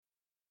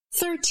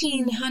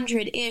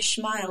1,300-ish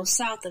miles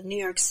south of New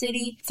York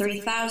City,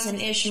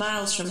 3,000-ish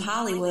miles from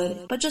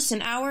Hollywood, but just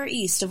an hour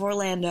east of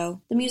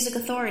Orlando. The Music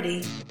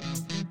Authority.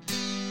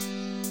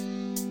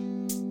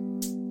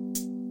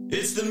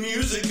 It's the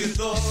Music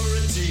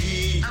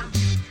Authority.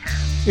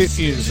 It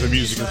is the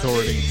Music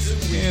Authority,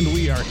 and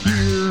we are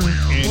here,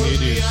 and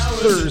it is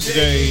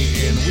Thursday,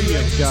 and we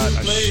have got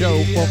a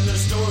show. Well,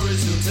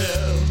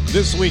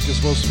 this week is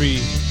supposed to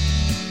be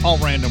all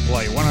random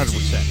play,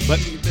 100%, but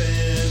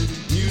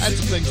had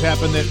some things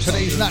happen that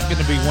today's not going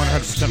to be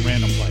 100%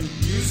 random play.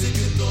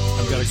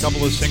 I've got a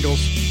couple of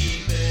singles,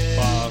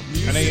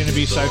 an A and a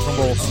B side from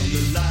both.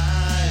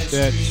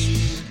 That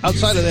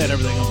outside of that,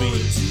 everything will be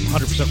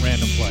 100%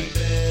 random play.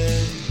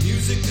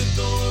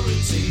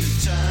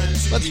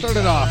 Let's start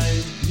it off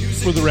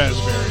with the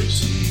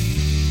Raspberries.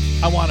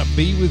 I Want to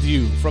Be With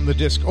You from the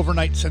disc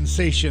Overnight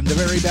Sensation, the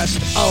very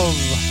best of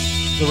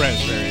the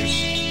Raspberries.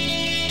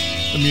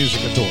 The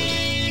Music Authority.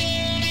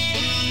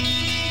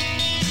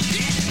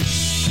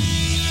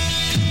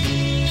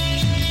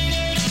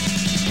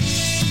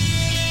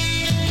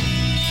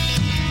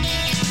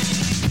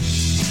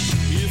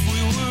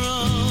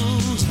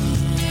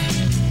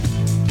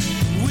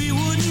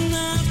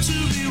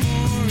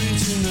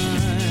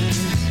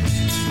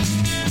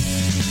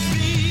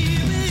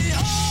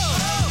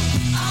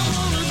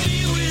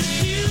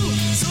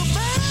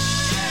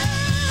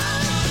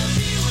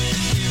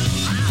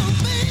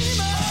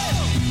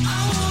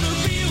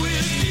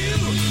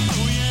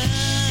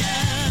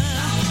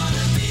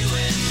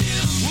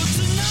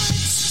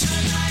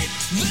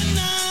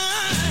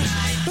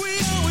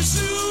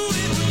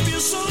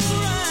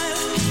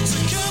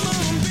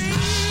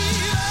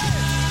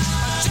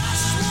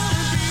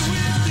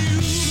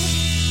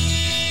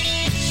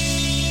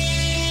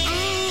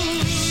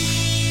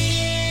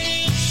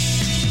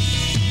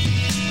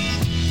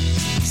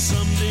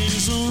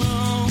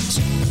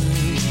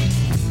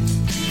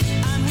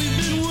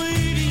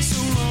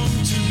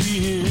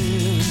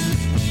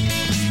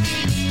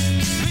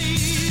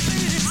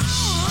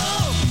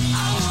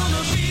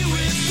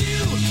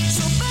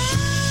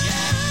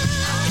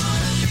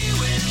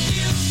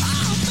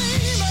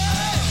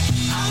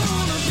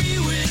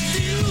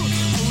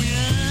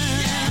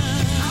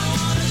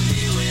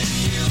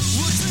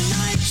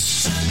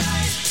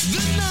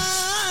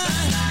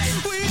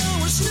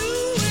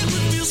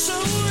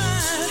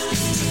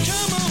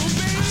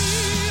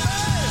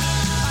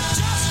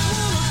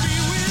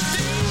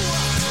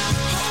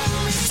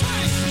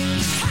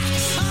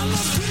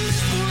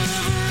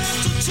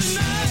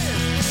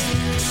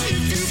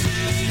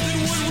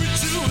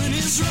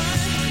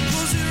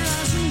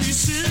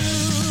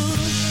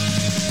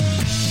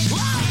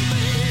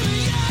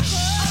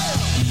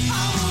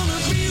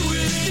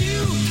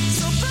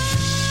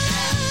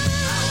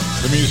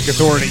 Music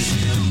Authority,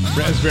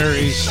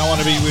 Raspberries, I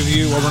Want to Be With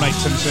You, Overnight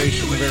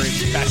Sensation, the very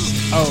best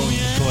of the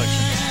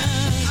collection.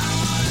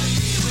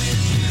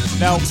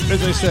 Now, as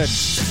I said,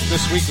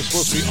 this week is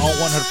supposed to be all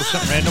 100%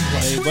 random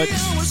play, but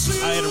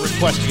I had a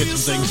request to get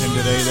some things in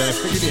today that I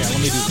figured, yeah, let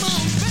me do this.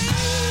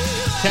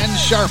 Ken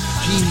Sharp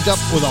teamed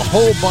up with a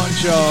whole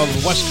bunch of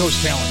West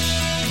Coast talents.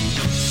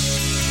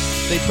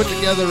 They put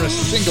together a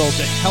single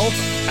to help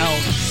out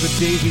the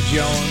Davy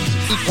Jones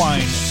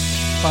Equine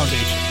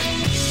Foundation.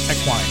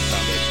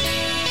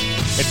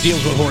 It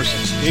deals with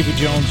horses. Davy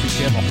Jones used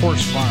to have a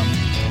horse farm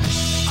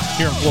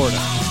here in Florida,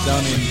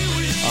 down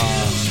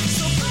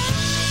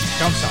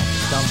south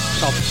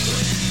of the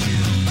state.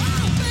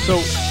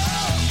 So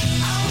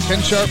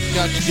Ken Sharp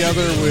got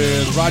together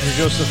with Roger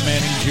Joseph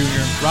Manning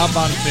Jr., Rob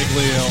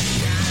Bonfiglio,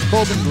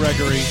 Corbin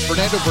Gregory,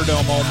 Fernando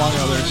Perdomo, among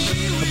others,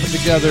 to put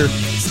together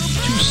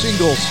two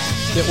singles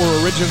that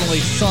were originally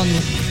sung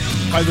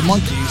by the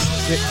Monkees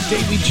that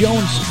Davy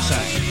Jones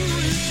sang.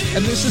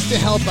 And this is to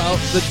help out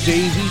the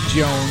Davy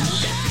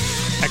Jones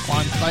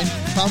Equine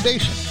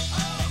Foundation.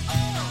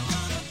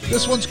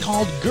 This one's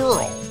called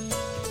Girl.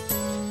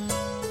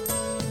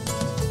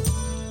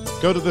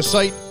 Go to the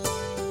site,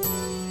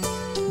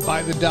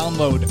 buy the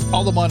download.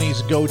 All the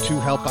monies go to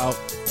help out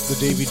the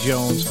Davy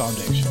Jones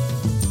Foundation.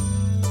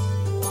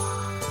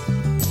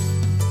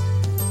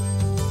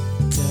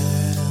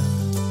 Girl,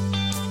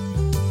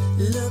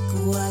 look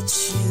what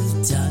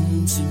you've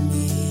done to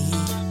me.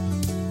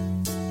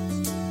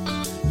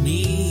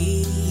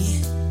 Me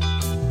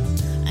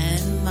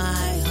and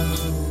my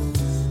whole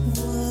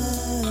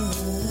world.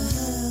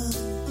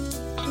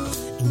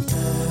 And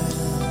girl,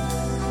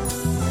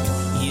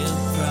 you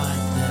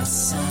brought the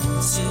sun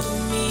to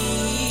me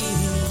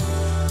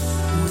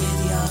with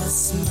your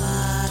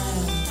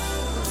smile.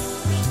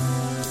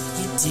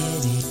 You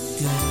did it,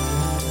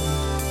 girl.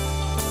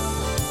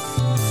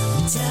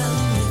 Tell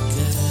me,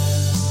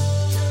 girl,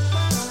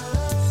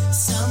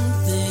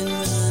 something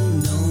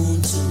unknown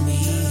to me.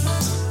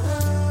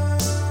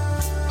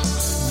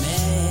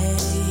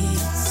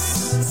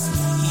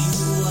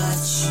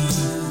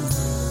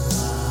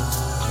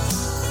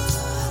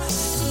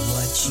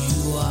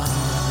 You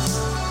are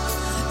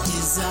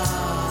is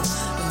all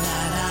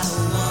that I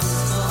want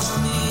for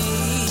me,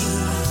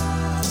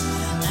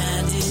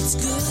 and it's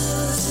good.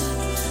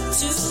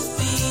 to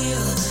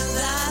feel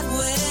that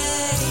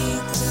way,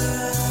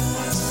 girl.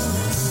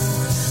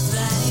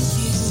 Thank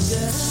you,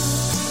 girl,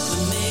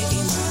 for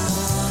making the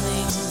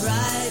morning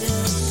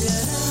brighter,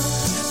 girl,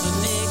 for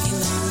making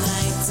the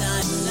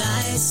nighttime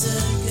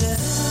nicer, girl,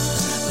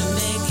 for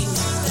making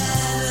a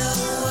better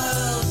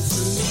world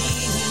for me.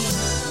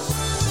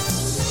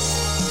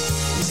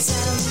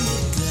 Tell me,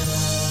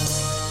 girl,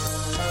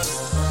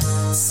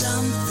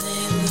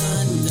 something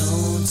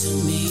unknown to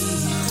me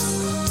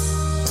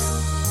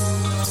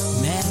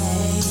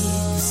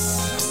makes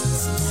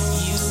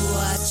you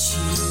what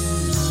you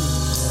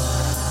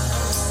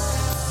are,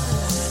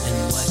 and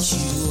what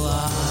you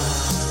are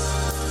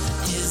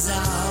is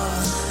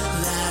all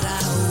that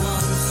I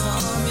want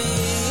for me,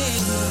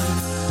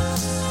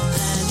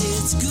 and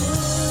it's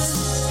good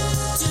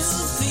to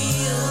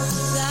feel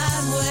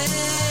that way,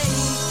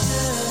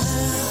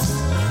 girl.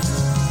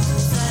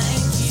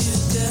 Thank you,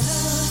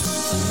 girl,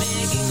 for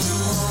making the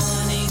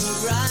morning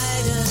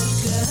brighter,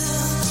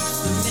 girl,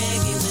 for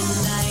making the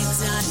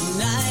nighttime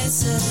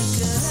nicer,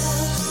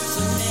 girl,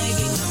 for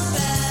making a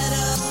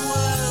better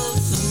world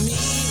for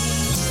me.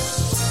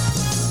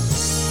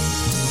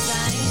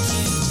 Thank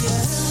you,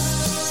 girl,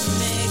 for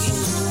making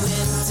the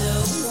winter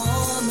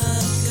warmer,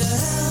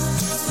 girl,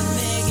 for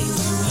making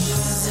the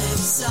music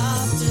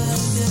softer,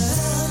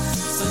 girl,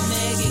 for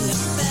making a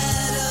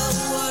better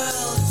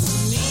world for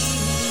me.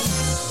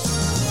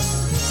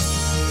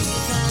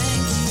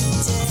 Thank you,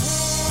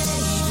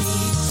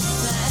 Davy.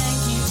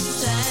 Thank you,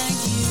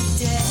 Davy.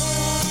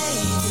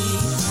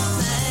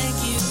 Thank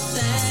you,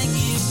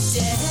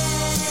 Davy.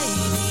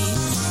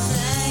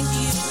 Thank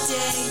you,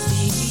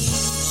 Davy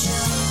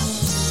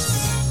Jones.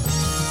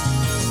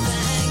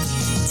 Thank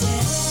you,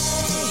 Davy.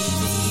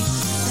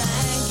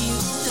 Thank you,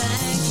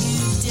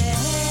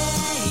 Davy.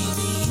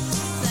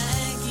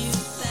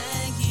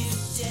 Thank you,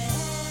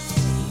 Davy.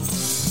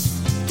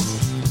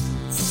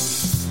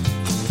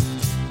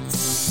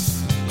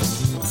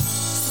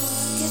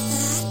 Forget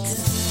that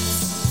girl.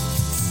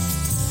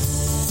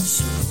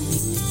 She'll only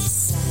make you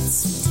sad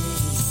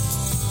someday.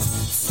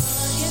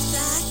 Forget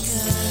that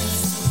girl.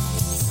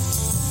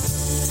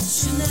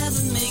 She'll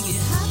never make you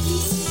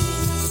happy.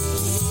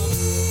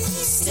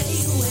 Stay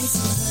away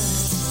from her,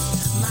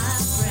 my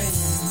friend.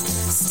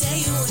 Stay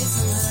away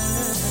from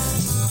her.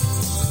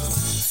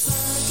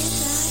 Forget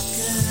that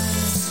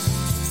girl.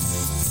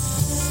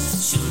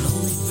 She'll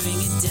only bring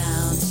it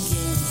down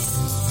again.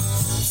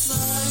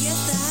 Forget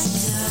that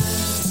girl.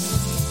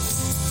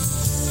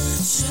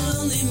 She'll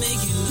only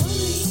make you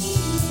lonely.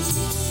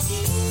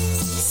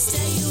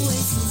 Stay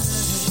away from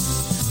her,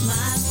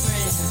 my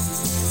friend.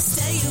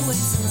 Stay away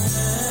from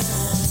her.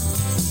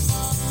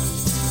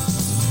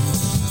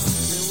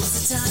 There was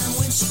a time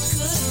when she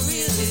could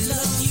really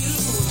love you,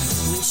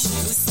 when she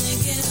was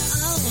thinking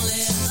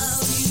only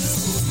of you.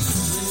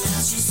 But now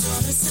she's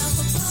thrown herself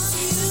upon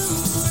you,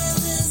 and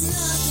there's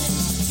nothing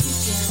you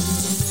can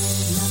do,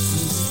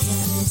 nothing you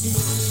can do.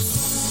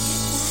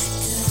 Forget that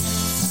girl,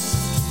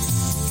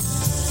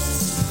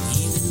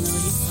 even though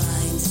you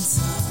find it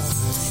hard.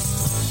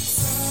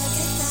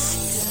 Forget that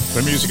girl.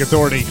 The Music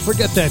Authority,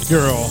 Forget That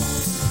Girl.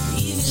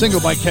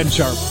 Single by Ken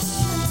Sharp.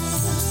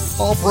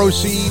 All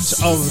proceeds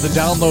of the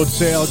download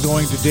sale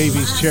going to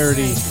Davy's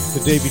charity,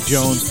 the Davy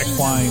Jones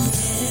Equine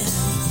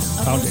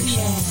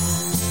Foundation.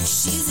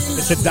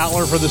 It's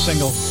 $1 for the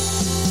single.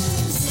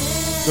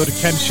 Go to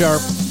Ken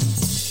Sharp,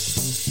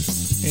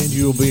 and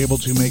you will be able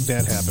to make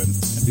that happen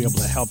and be able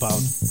to help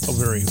out a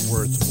very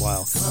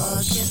worthwhile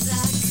cause.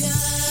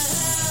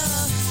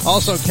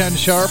 Also, Ken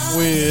Sharp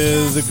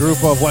with the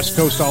group of West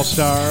Coast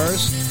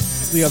All-Stars.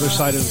 The other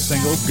side of the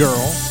single,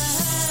 Girl.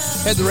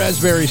 Ed the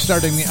Raspberry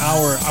starting the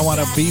hour, I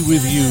Want to Be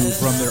With You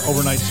from their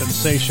overnight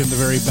sensation, the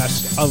very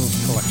best of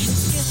collection.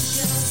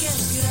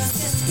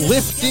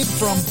 Lifted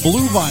from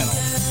Blue Vinyl.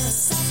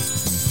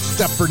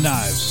 Stepford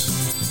Knives.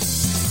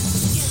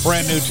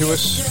 Brand new to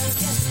us.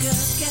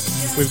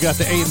 We've got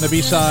the A and the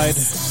B side,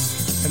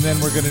 and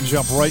then we're going to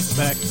jump right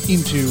back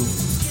into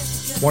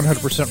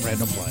 100%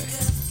 random play.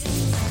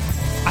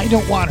 I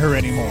Don't Want Her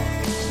Anymore.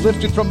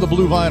 Lifted from the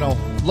Blue Vinyl.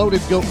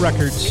 Loaded Goat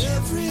Records.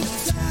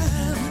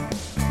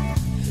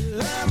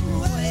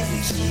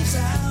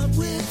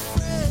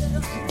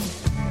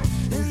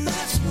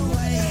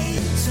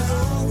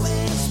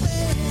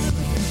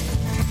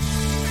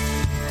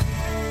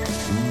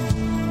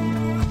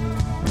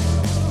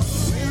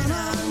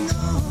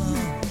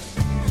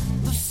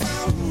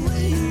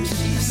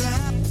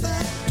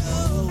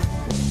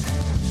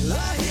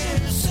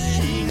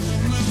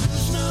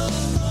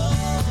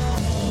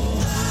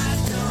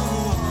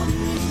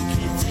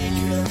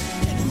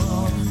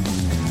 Anymore.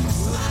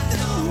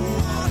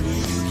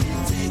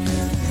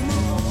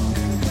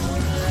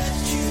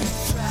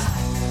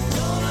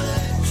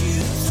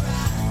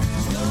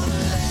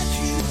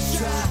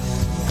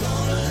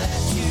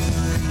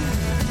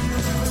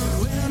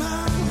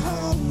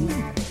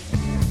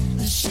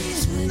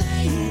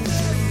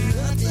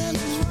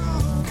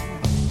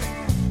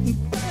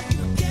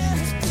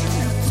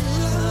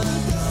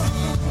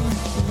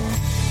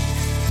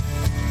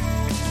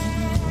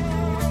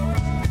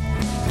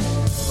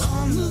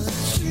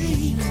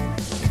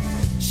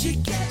 she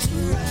gets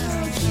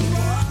around, she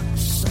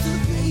walks the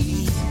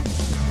beat.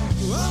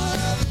 All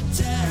over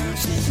town,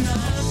 she's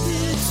not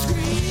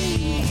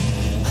discreet.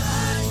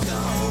 I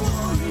don't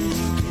want her,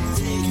 you can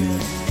take her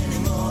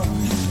anymore.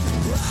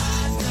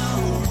 I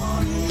don't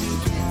want her, you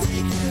can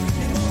take her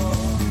anymore.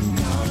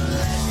 Gonna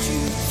let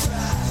you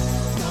try,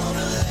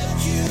 gonna let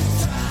you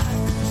try,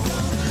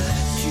 gonna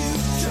let you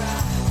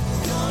try,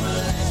 gonna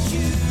let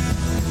you.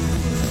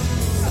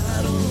 I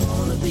don't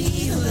wanna be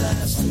the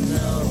last to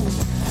know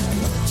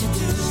what you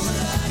do, but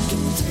I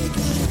can take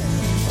it.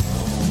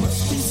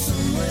 Must be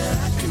somewhere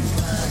I can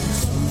find,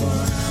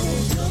 somewhere I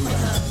won't come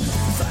behind.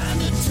 Find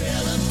a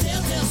trail of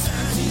telltale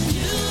signs in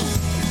you.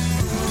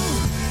 Ooh,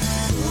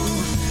 ooh,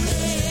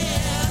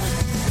 yeah.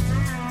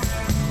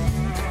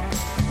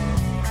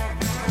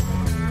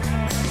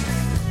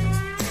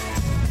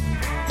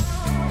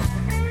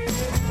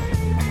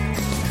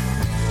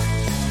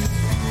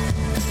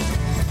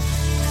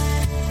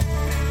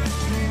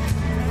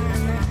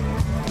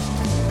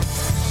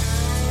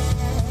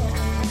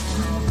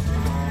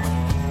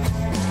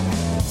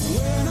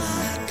 When I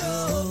go,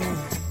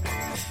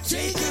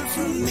 take it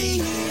from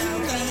me,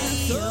 I'm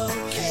that's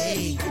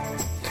okay.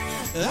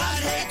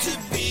 I'd hate to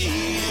be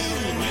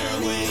in your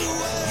way.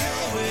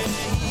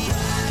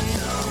 I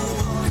don't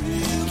want her,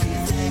 you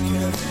can't take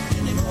her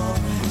anymore.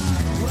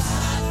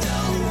 I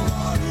don't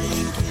want her,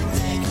 you can't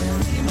take her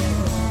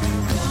anymore.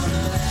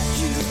 Gonna let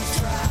you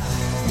try,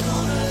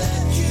 gonna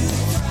let you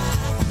try,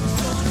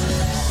 gonna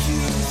let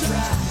you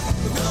try,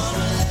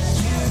 gonna let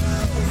you.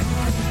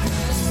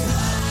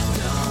 I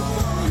don't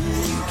want her,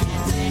 you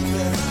can't take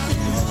her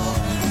anymore.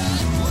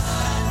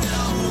 I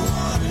don't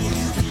want her,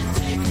 you can't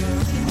take her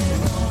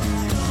anymore.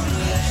 Gonna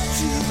let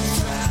you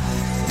try,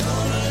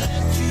 gonna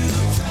let you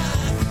try,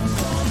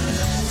 gonna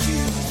let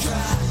you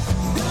try,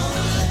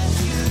 gonna let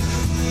you.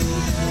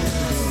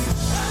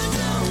 I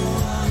don't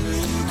want her,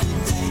 you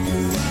can't take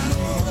her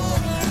anymore.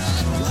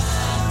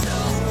 I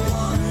don't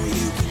want her,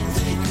 you can't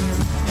take her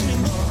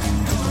anymore.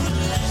 Gonna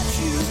let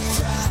you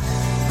try,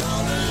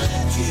 gonna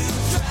let you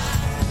try,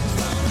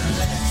 gonna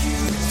let you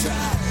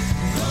try,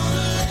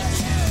 gonna let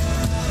you.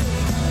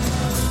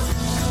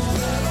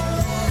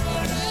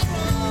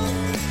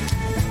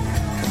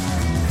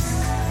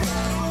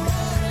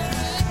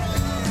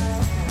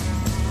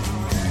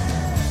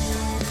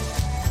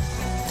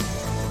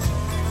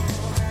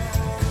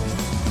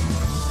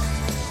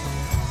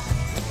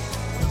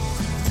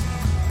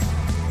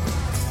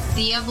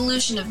 The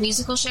evolution of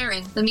musical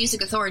sharing, the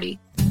Music Authority.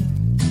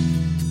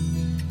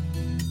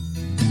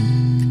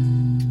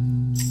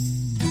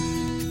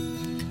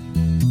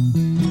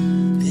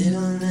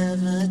 It'll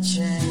never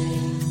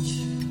change.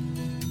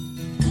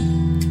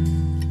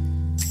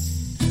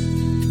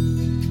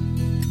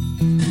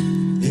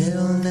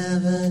 It'll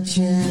never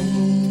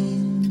change.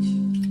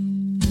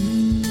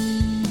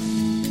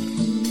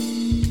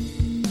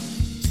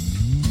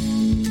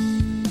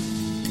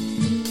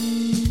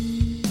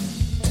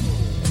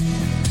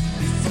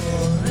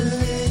 Before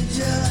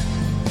religion,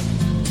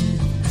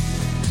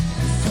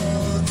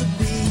 before the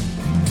beat,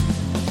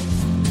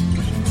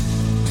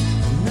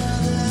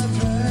 another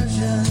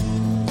version,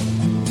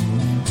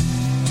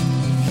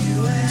 you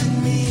and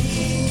me.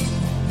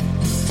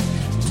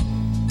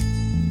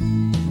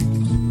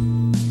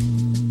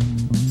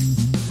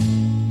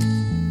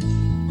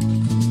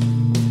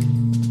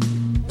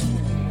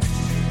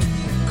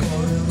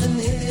 Quarter of an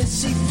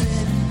hissy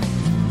fit,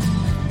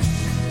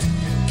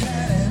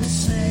 cat and a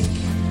snake,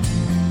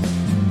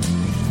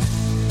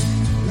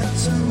 not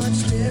so much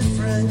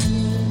different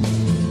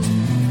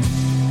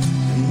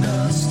than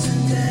us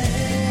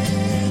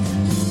today.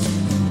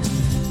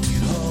 You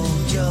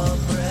hold your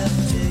breath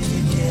till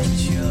you get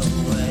your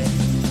way.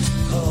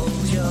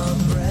 Hold your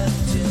breath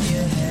till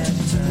your head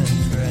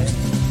turns gray.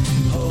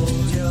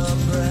 Hold your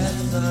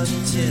breath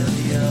until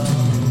you're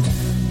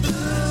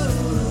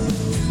blue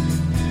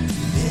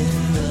in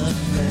the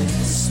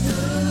face.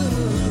 Blue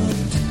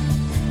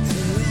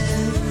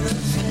in the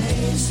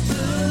face.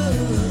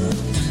 Blue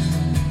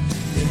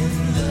in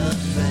the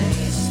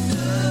face.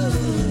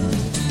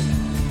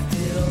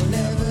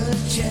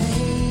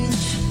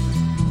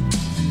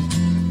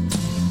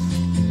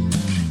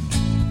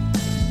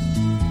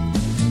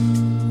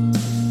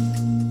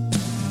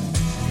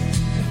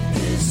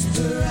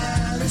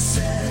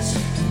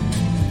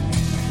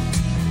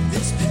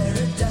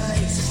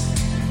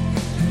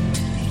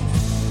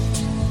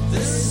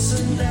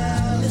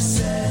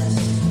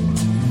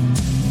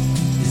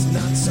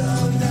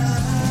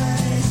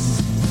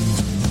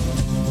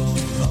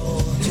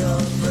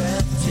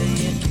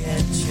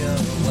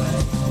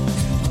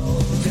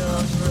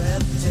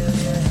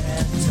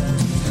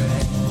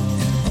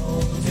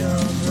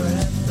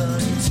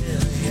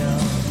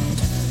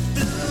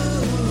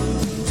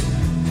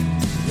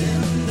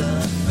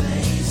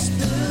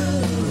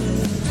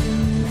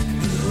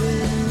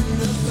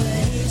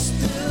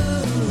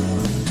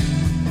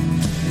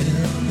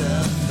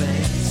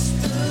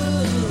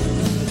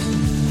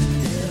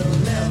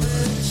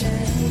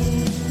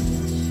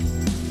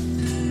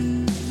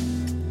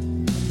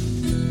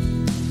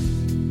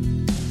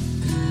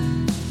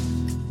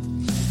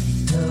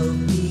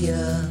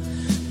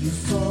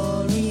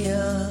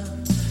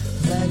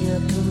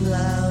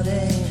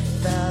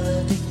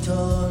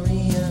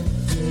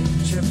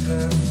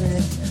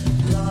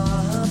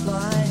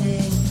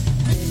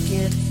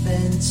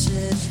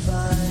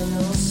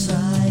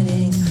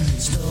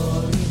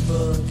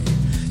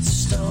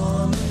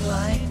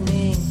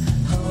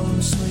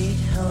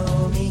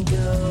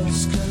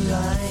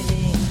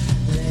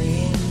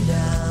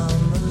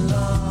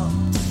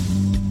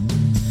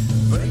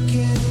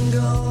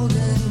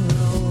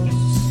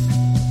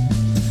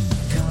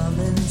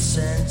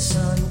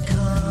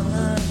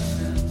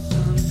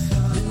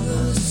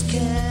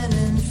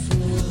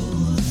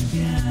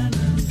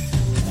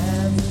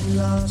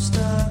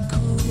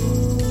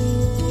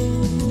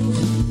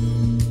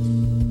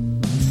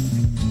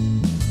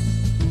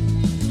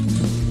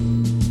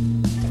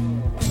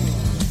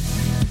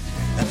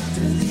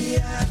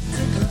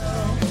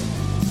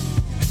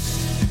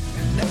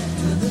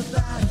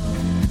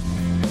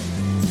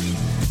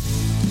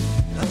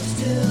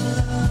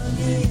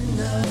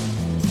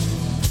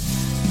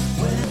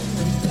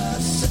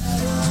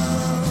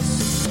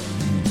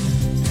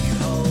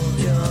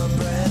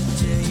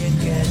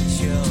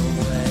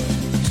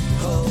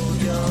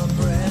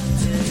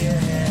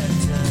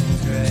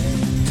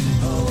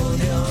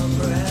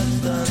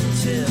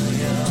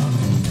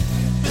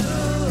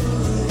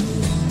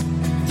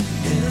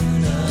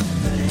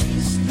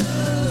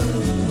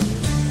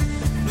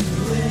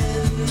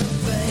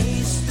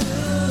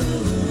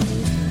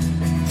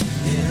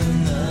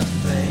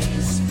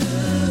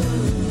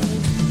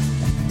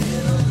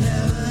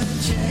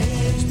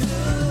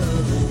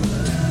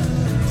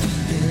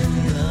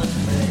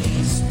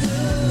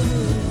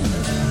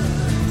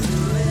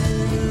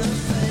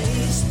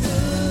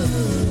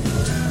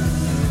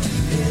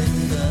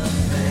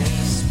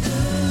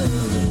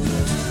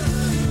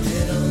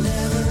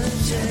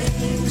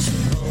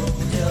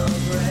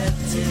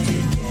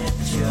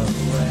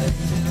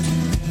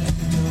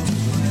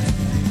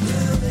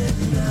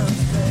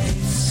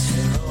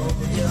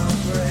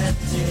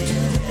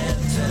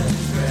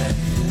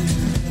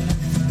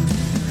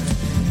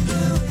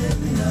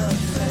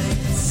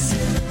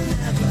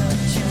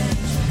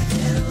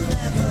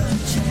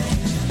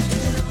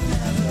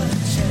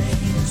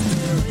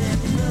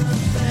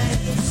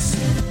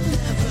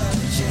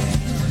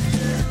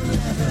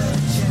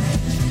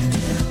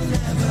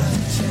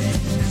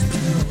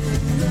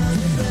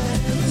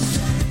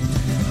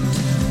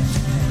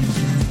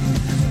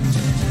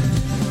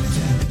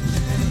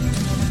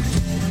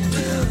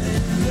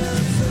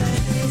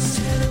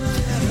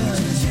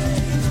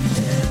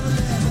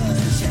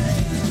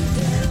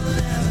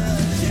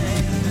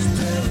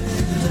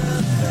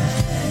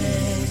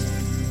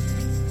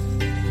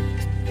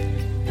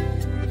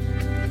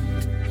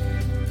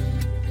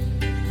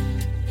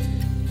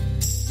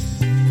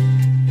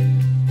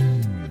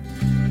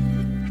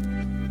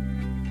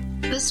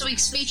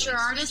 week's feature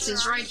artist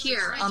is right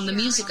here on The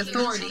Music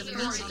Authority.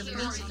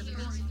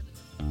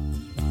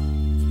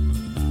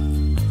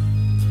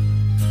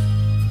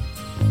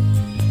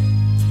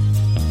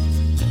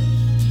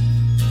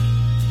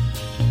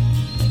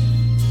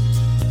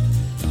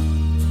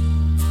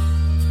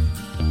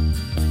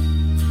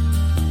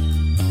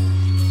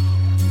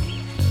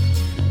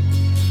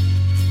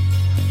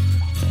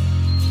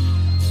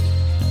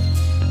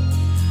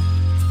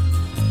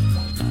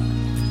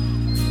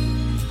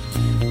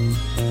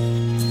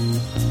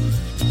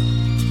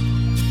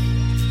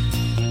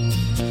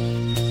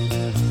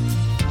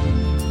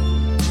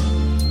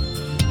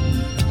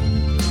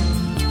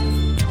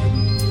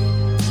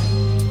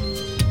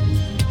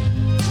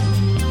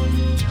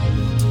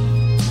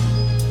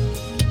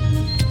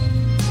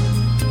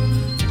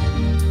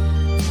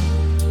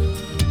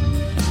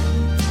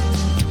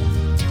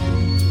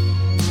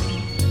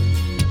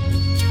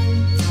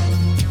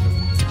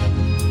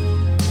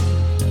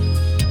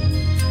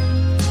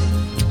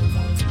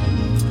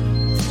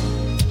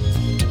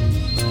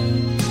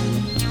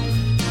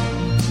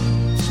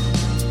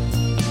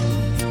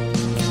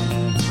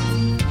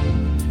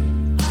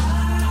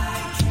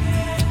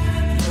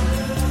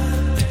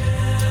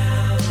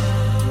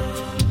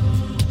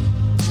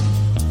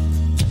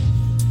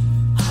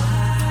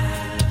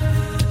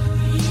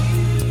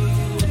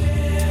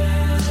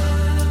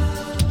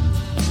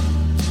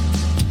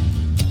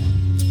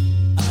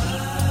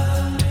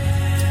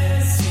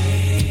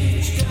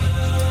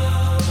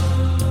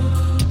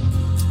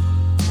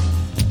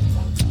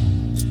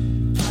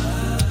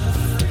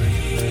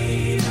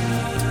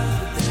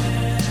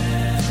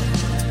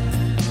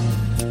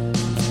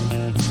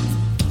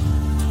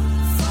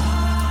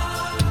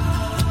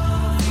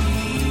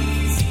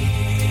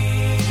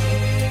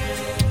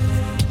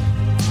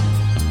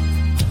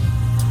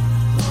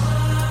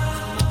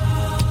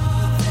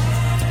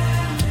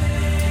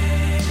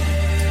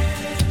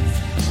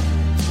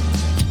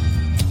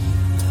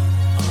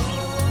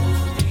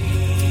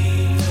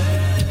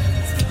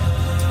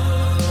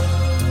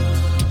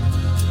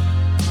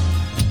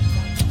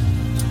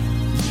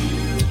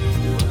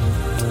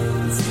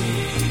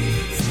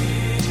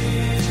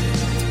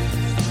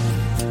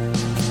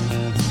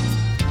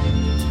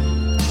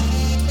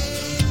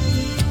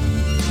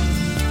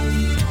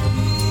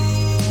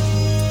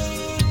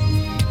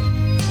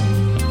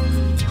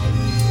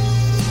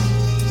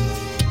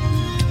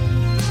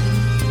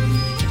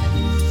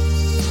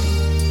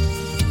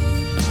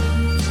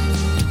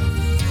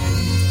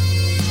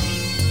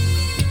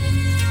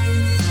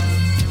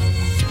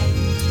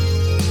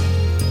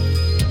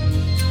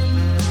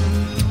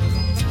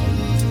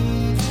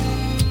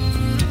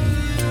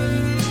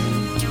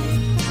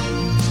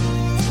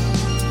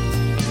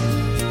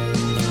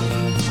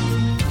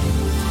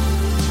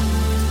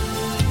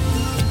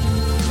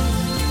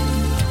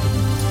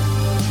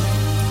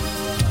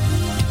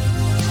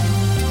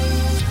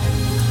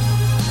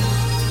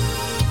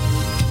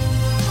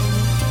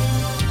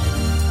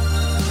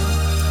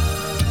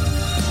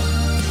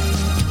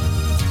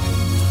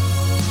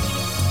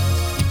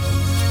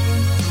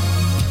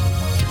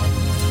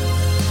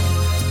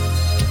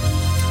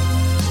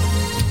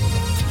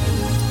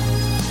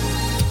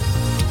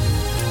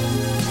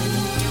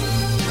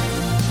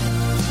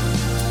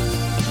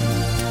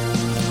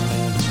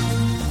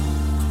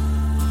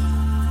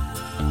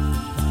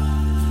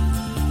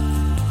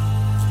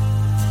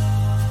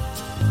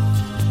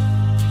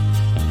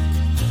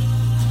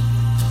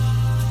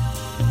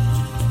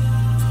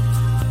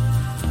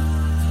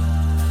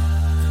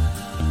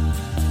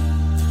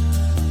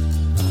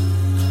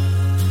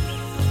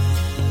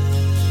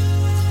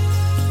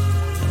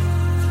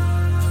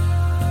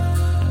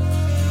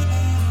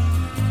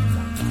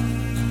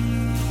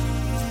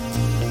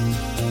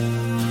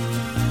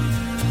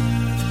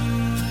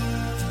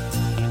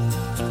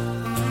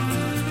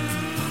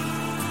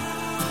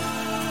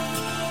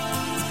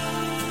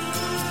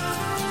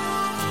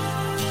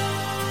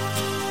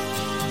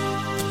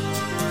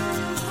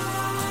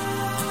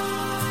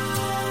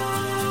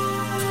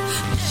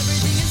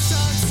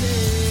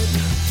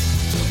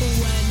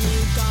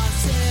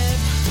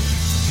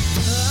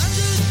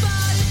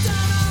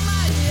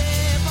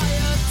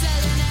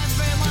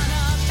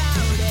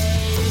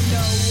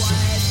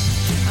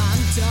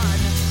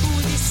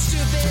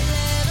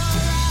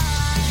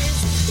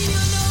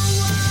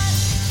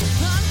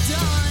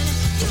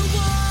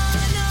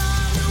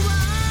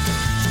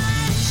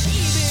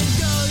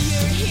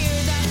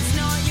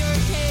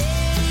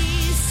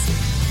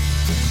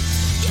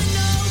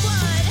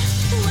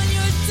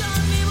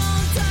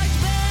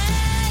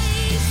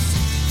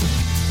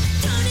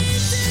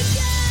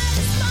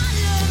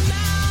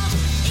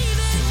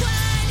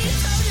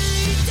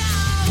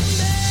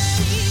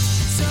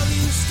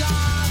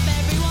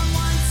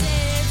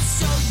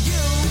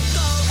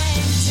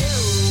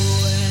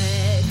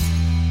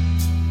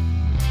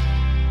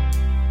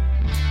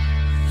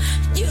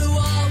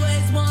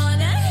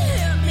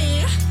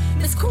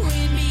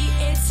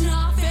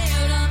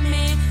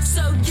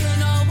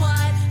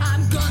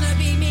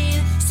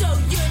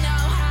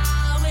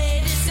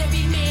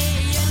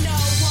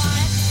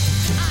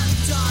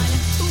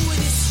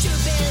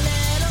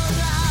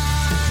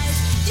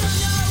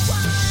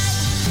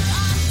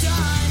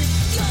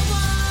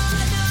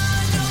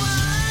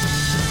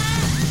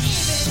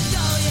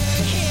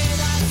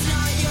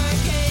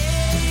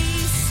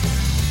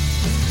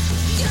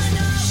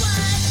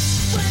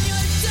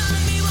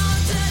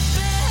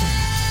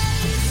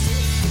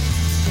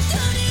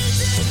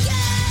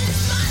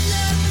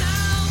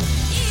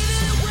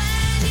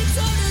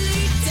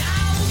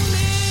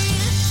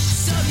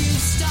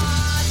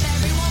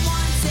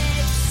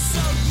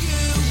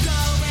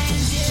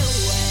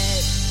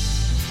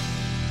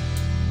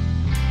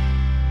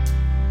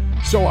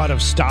 So out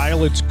of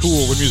style, it's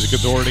cool. The Music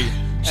Authority.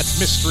 That's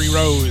Mystery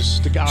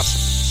Rose, the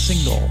gossip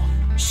single.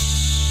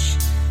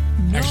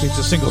 Actually, it's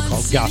a single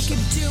called Gossip.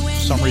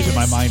 For some reason,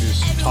 my mind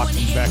is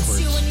talking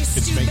backwards.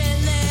 It's making.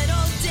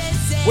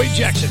 Wade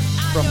Jackson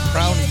from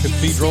Crown and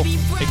Cathedral,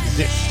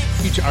 Exist.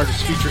 Feature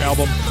artist feature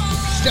album.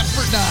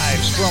 Stepford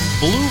Knives from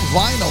Blue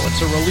Vinyl.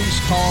 It's a release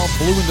called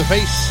Blue in the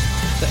Face.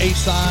 The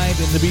A-side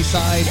and the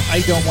B-side,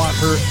 I Don't Want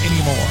Her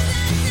Anymore.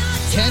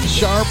 Ken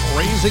Sharp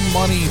raising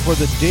money for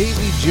the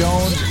Davy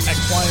Jones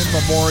Equine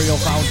Memorial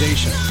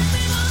Foundation.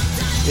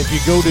 If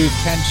you go to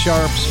Ken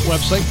Sharp's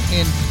website,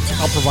 and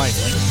I'll provide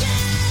links,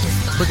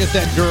 forget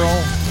that girl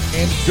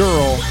and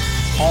girl,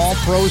 all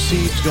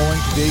proceeds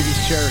going to Davy's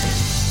charity.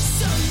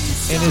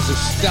 And is a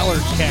stellar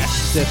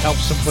cast that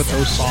helps him put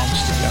those songs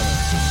together.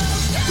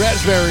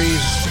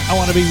 Raspberries, I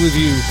Want to Be With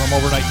You from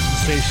Overnight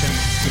Sensation,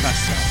 the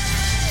best song.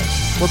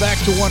 We're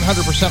back to 100%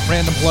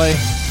 random play,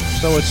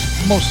 so it's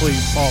mostly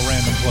all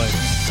random play.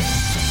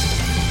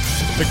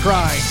 The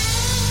Cry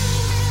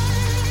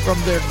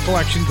from their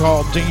collection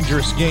called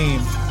Dangerous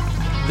Game.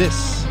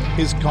 This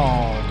is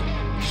called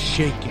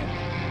Shaken.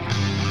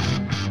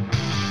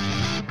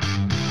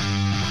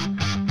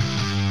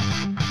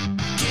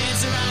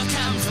 Kids around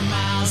come from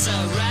miles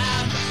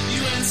around.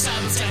 You in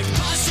some tech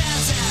bus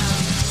downtown.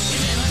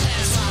 Even the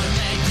parents want to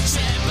make the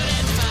trip, but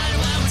if they find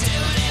what we're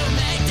doing, it'll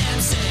make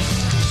them sick.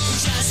 We're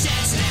just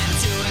dancing and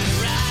doing it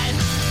right.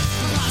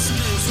 We're on some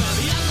moves where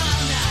we up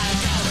all night.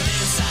 Going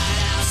inside,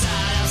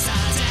 outside,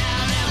 upside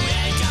down. And we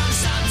ain't gonna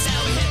stop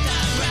until we hit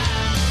the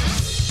ground.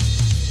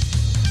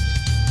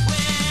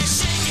 We're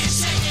shaking,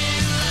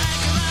 shaking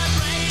like a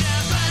vibrator.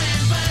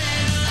 Button,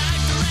 button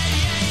like the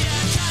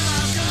radiator. Come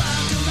on, come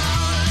on, come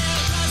on, a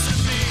little closer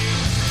to me.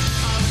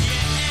 Oh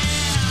yeah.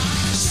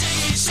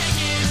 Shaking,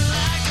 shaking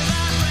like a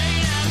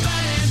vibrator.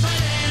 Button,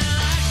 button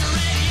like the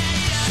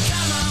radiator.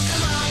 Come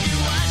on, you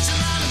what your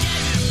mama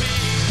gave to me.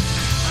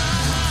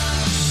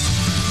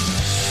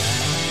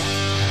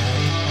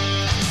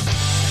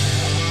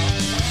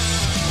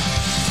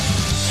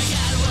 I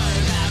gotta worry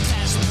about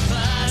catching the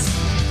buzz.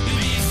 You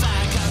need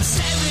fire, come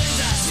stay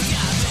with us. We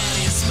got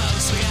plenty of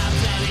smokes, we got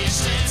plenty of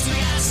strips. We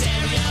got a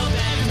stereo,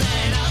 baby,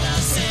 playing all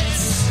those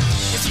hits.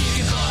 If you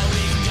can boy,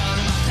 we can go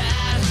to my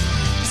pad.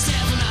 Just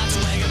careful not to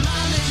wake up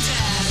mom and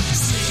dad.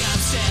 Sneak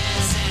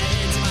upstairs and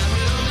into my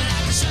room, and I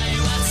can show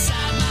you what's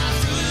inside my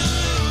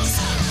fruits.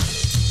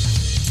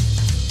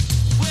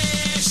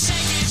 We're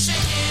shaking,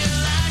 shaking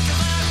like a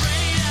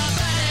vibrator.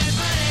 Button,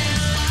 button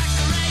like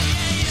the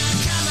radiator.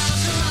 Come on,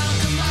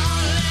 come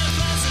on, a little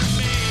closer to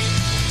me.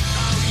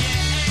 Oh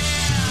yeah.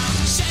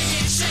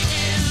 Shaking,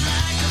 shaking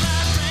like a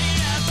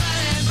vibrator.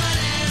 Button,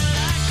 button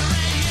like the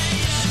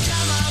radiator.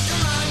 Come on,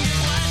 get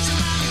what your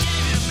mama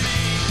gave you to me.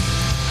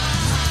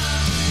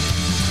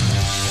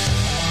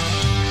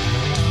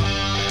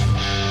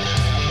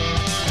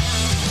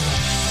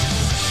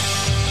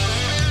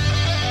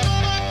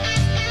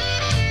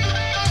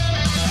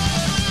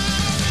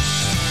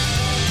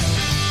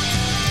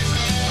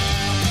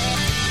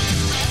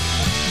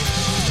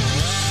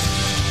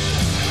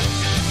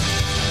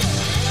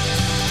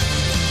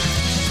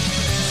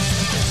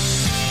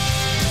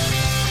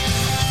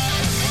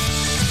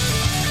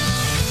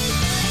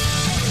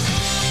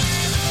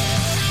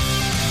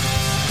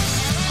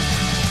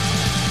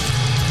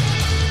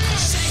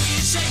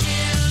 Shaking,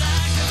 shaking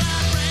like a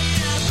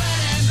vibrator.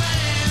 Button,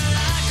 button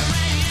like a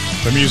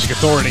radiator. The Music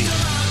Authority.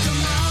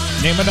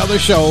 Name another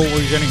show where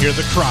you're going to hear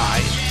The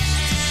Cry.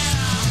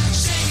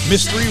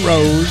 Mystery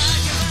Rose,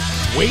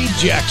 Wade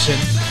Jackson,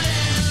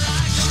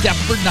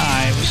 Stepford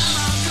Knives,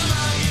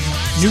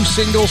 new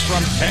singles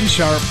from Ken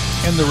Sharp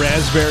and the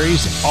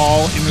Raspberries,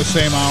 all in the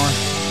same hour.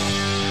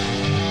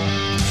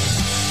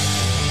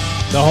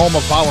 The home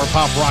of power,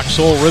 pop, rock,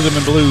 soul, rhythm,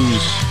 and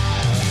blues.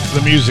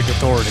 The Music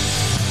Authority.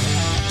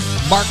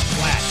 Mark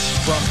Platt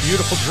from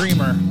Beautiful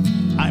Dreamer,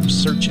 I'm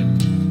Searching.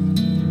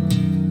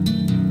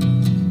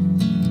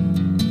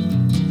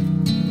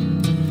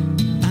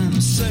 I'm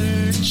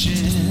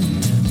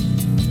searching,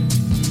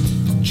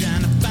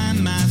 trying to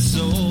find my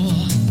soul.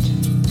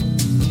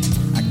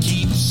 I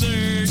keep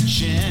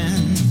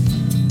searching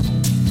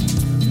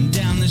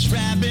down this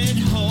rabbit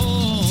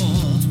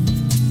hole.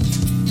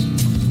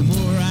 The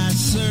more I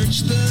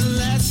search, the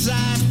less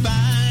I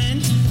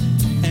find,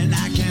 and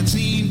I can't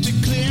seem to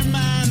clear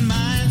my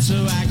mind,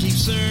 so I keep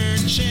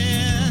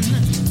searching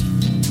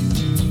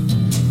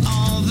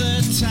all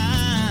the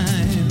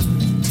time.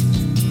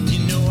 You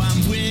know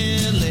I'm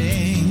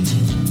willing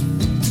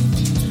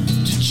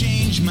to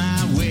change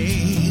my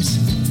ways.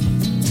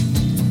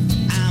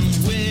 I'm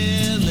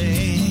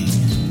willing,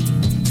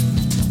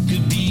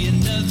 could be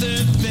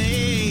another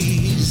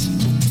phase.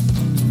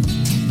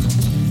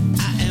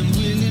 I am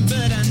willing,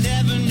 but I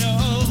never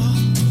know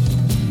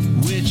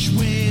which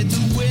way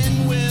the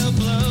wind will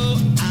blow.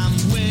 I'm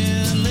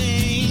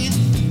willing,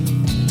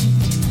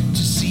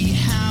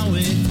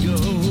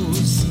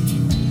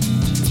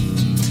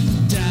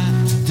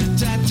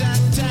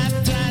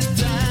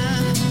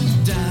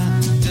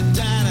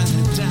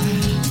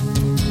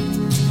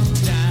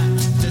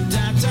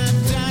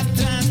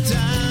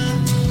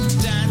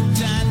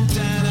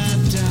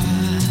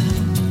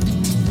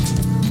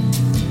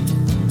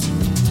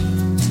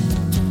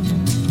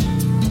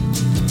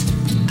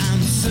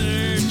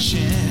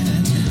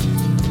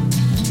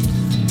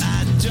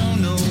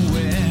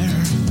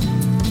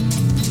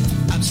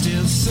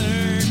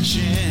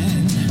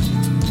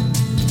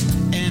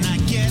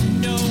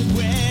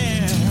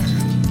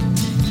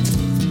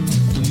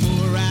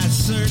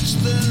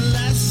 search, the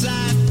less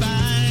I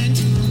find.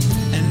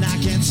 And I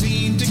can't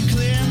seem to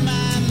clear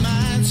my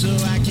mind, so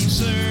I keep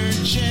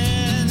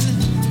searching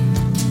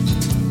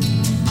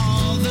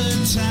all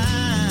the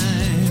time.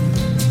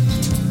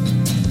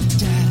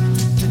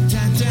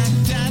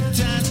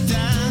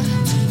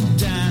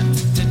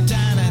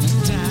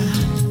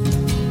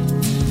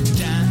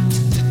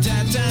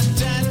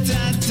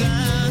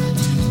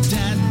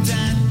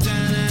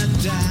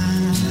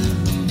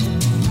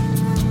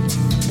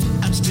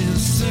 I'm still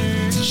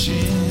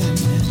searching,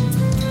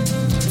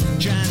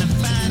 trying to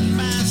find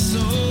my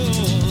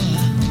soul.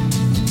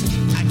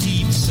 I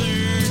keep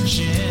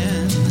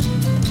searching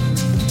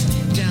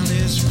down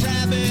this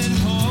rabbit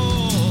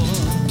hole.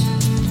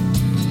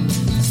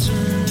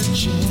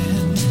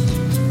 Searching,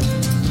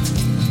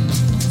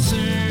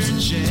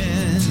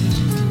 searching.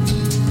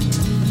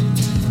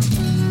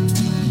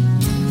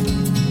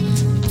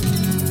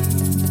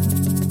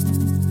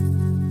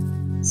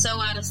 So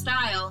out of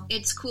style,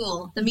 it's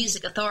cool. The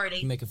Music Authority.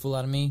 You make a fool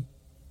out of me?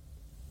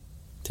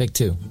 Take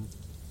two.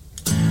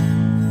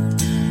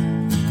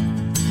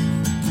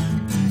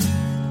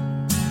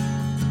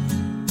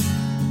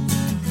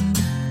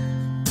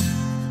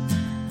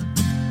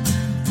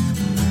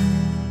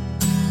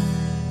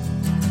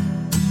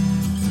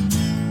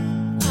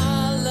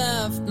 I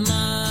left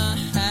my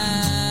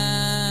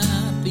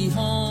happy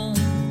home.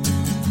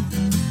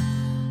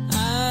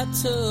 I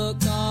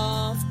took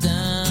off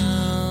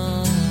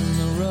down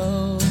the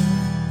road.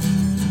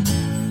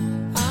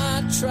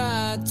 I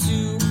tried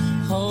to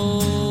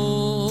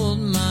hold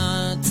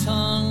my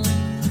tongue.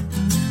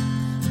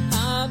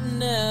 I've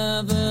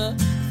never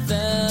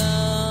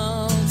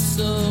felt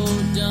so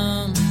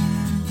dumb.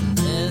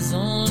 There's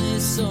only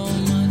so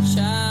much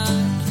I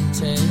can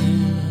take.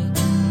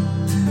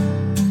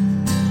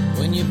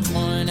 When you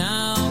point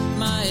out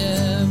my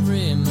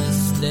every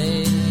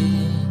mistake,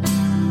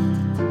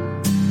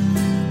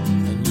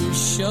 and you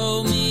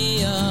show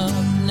me up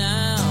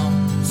now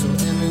so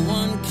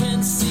everyone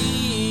can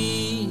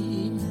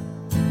see,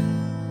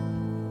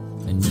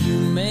 and you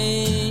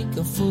make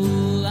a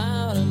fool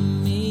out of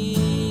me.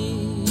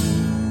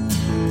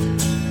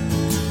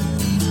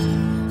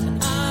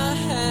 And I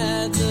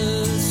had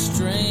the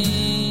strangest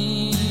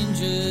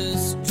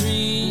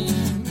dream.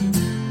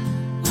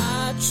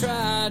 I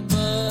tried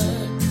but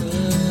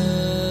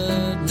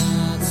could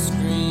not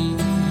scream.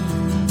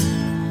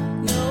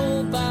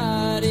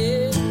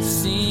 Nobody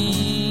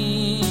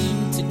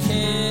seemed to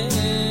care,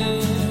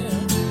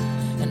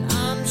 and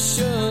I'm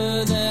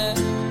sure that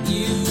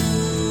you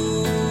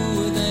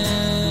were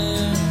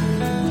there.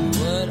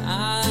 What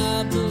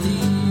I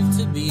believe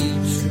to be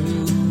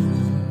true,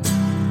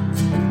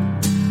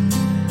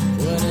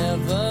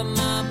 whatever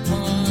my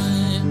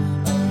point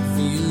of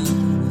view,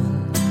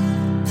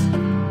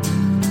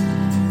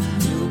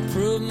 you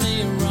prove me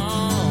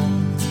wrong,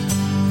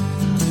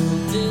 you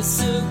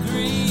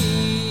disagree,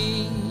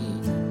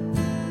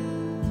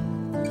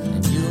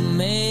 and you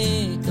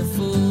make a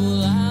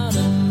fool out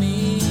of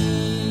me.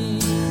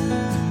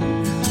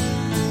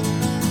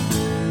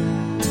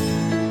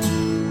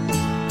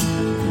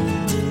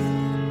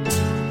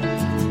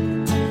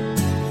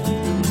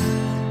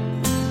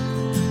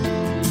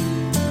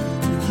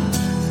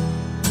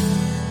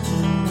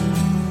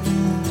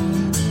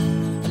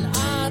 And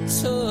I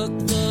took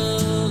the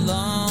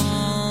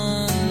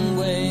long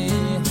way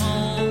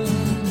home.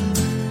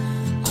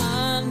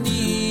 I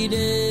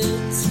needed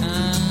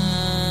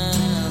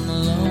time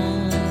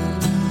alone,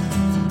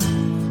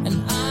 and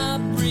I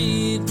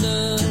breathed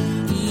the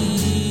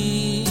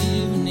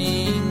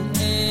evening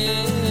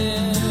air,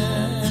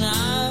 and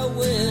I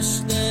wish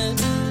that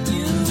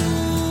you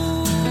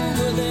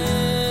were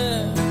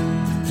there.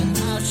 And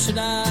how should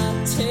I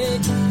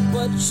take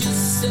what you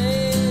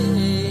say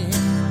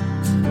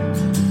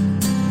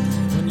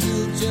when you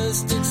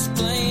just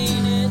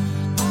explain it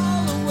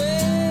all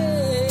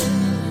away?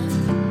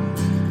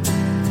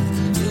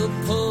 You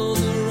pull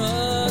the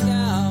rug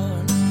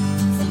out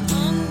from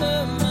under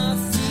my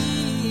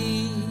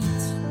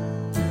feet,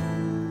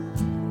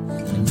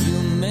 and you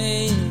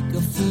make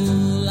a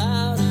fool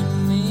out of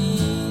me.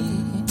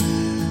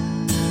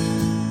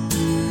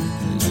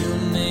 You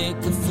make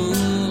a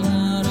fool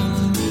out of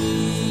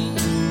me.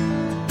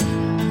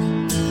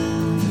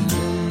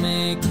 You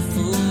make a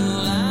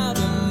fool out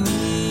of me.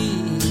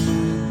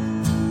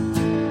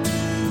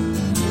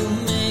 You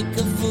make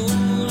a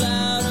fool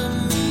out of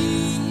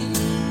me.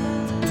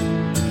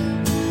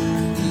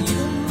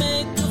 You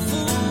make a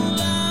fool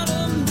out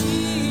of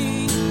me.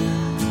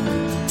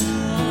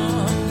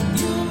 Oh,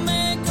 you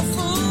make a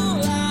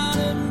fool out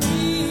of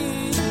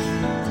me.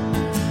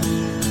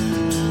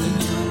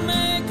 You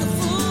make a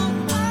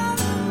fool out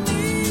of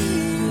me.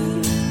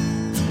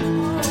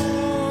 Oh,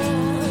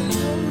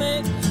 you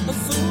make a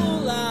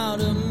fool out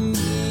of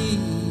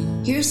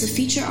me. Here's the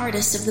feature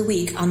artist of the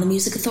week on the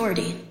Music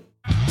Authority.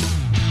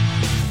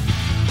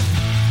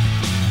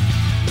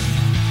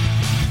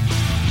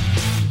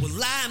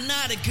 Well, I'm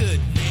not a good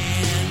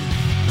man,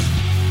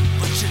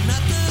 but you're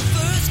not the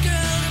first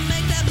girl to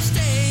make that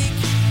mistake.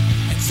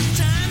 And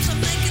sometimes I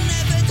make an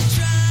effort to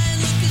try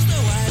and look as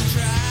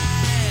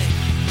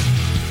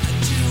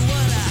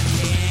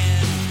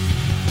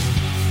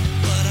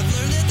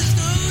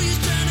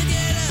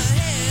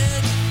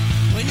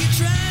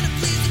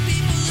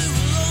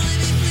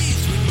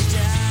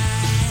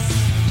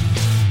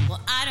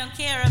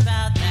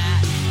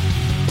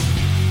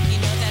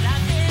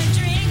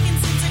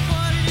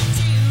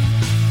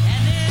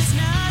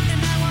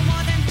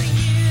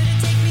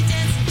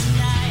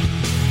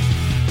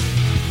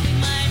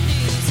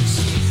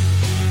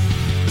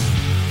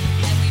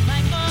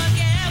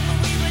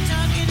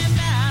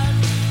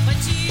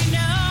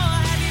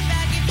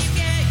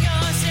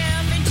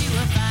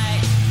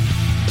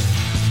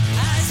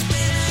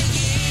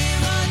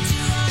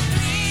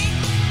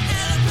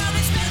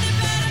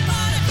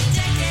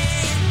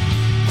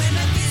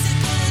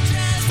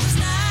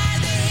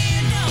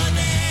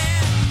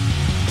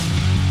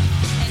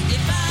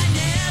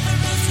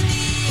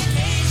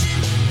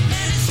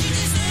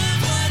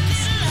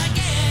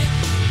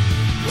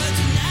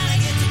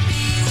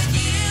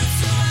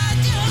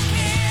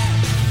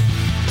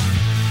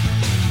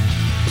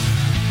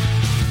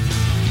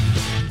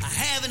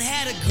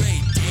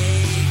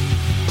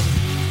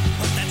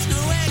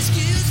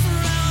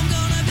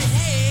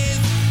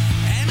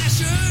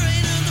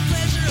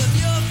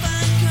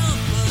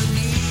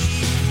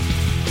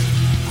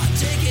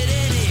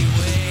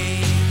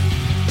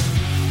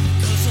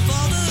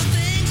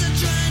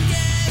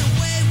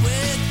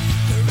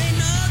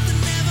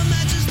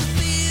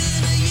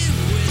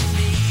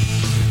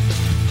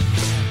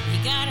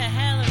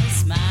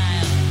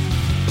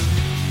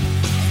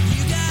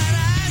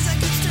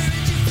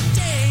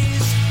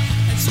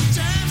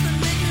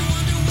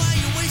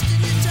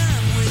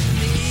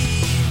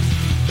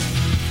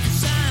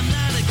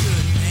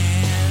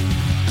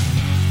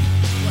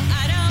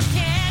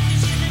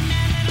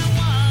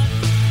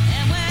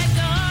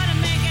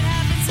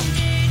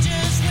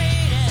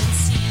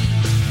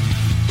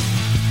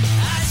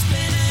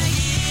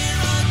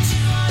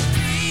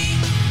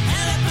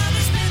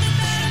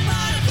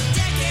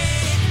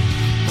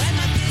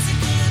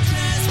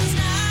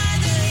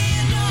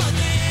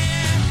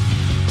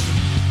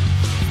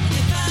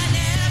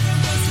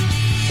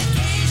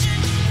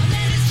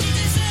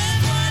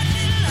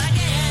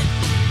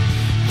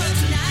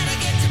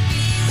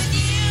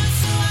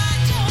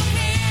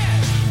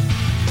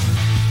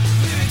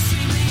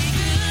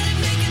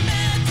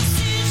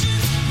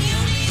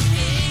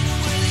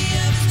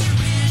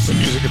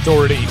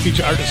Authority,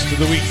 feature artist of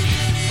the week,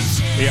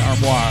 The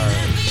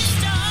Armoires.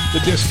 The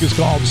disc is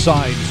called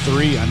Side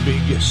 3 on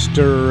Big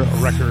Stir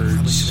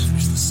Records.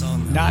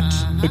 Not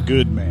a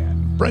Good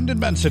Man.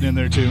 Brendan Benson in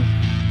there too.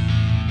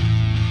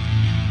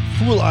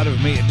 Fool Out of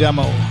Me, a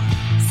demo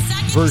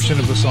version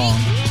of the song.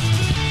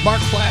 Mark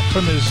Platt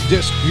from his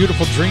disc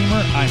Beautiful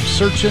Dreamer, I'm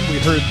Searching. We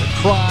heard The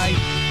Cry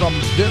from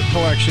their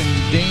collection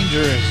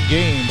Dangerous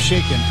Game,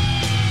 Shaken.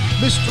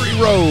 Mystery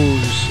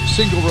Rose,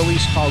 single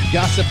release called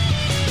Gossip.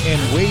 And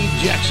Wade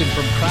Jackson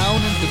from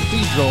Crown and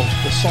Cathedral,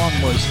 the song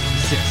was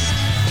Exist.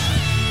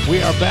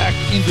 We are back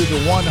into the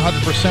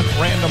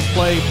 100% random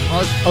play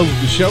part of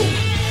the show.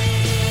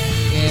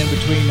 And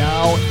between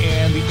now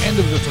and the end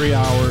of the 3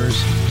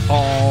 hours,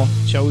 all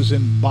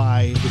chosen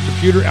by the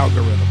computer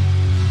algorithm,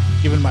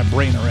 giving my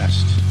brain a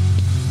rest.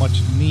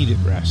 Much needed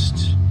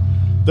rest.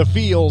 The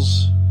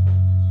Feels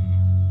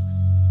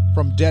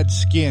from Dead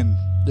Skin.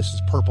 This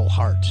is Purple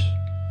Heart,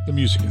 the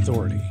Music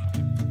Authority.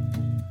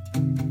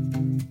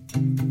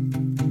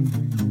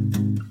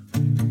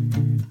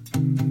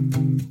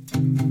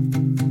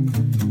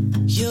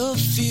 You'll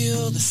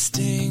feel the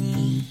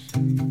sting,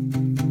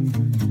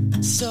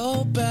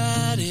 so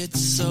bad it's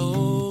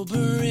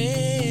sobering.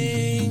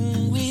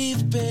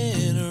 We've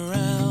been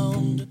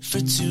around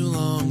for too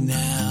long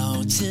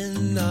now to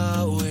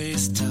not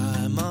waste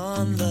time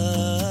on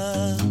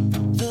the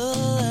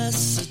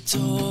less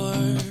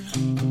adored.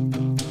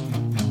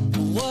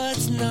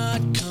 What's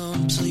not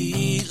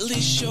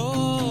completely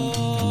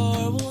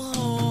sure will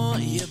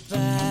haunt you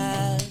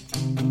back.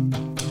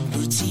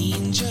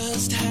 Routine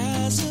just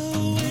has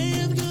a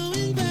way of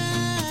going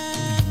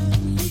back.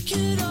 You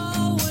could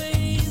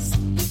always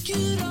go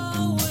your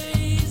own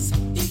way.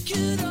 You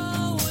could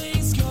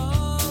always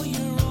go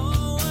your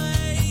own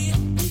way.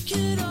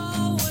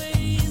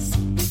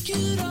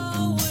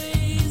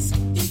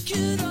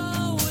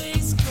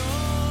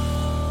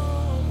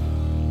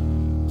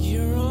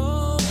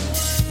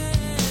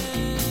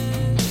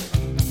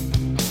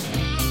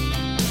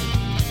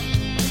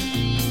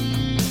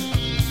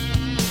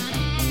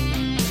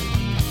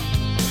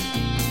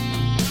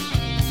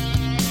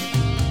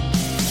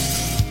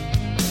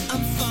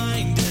 I'm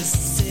fine to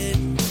sit,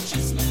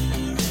 just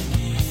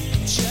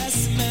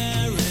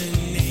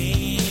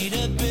marinate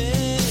a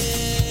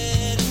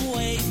bit and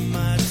wait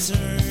my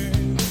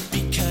turn,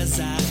 because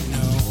I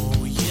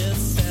know you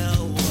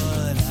felt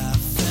what I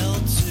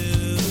felt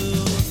too.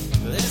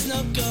 There's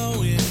no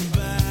going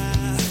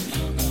back,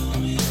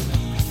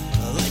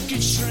 like a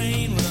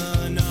train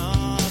run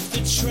off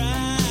the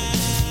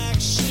track.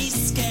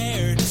 She's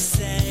scared to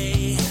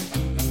say,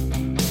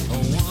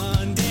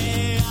 one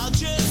day I'll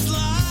just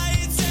lie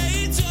and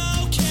say it's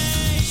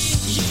okay.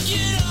 You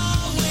could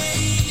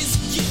always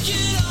go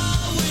your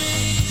own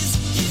way.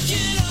 You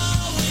could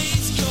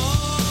always go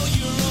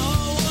your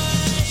own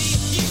way.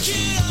 You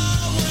could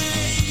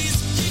always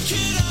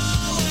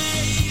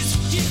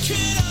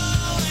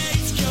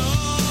go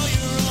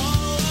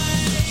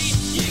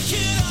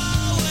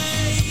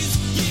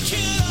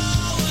your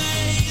own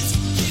way.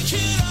 You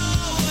could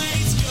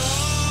always go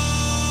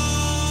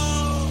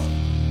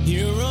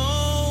your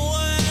own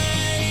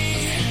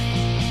way.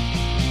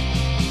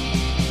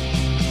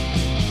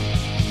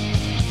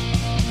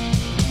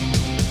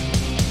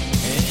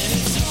 And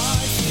it's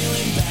hard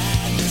feeling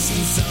bad,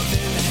 missing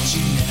something that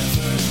you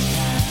never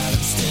had.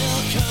 I'm still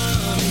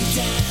coming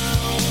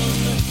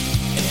down,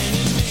 and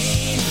it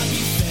may not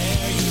be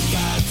fair. You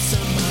got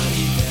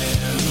somebody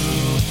there who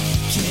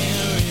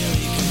can't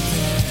really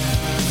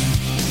compare.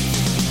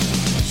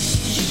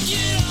 You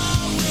could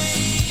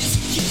always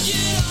go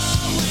your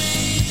own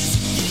way.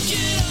 You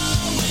could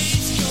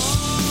always go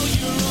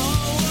your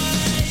own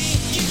way.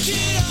 You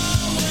could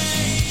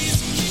always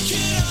go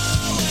your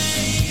own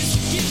way.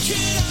 You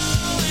could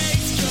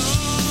always go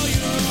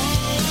your own way. You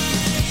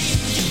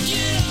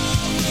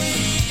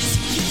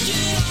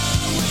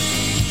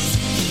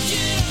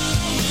could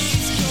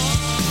always go your own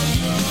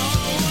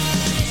way.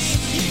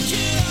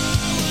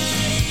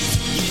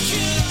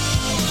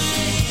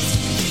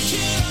 You could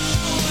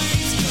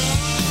always go.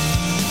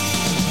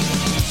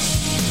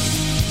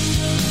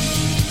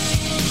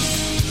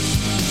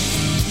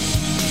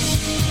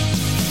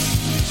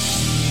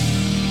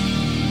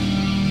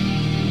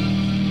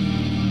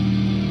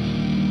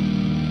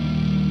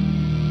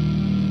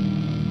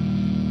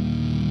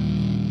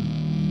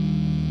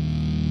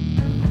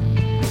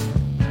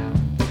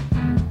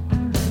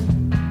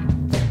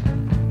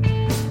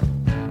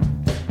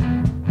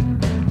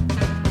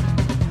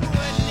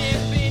 Wouldn't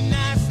it be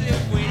nice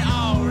if we'd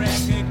all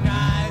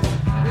recognize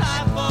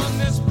life on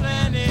this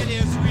planet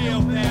is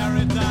real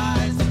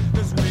paradise?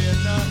 'Cause we're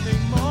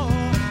nothing more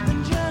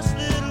than just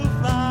little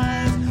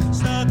flies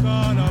stuck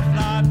on a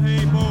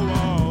flypaper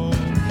wall.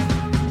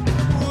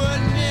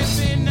 Wouldn't it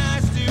be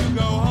nice to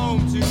go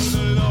home to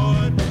the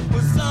Lord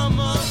with some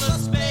of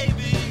us,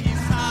 baby?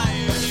 He's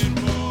tired and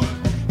bored.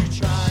 You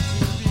try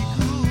to be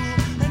cool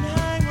and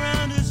hang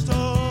round his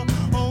door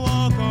or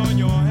walk on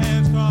your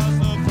hands across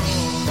the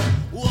floor.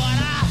 What I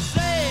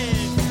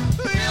said,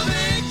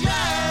 really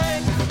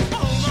gang,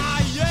 oh my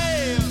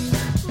yeah,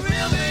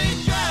 really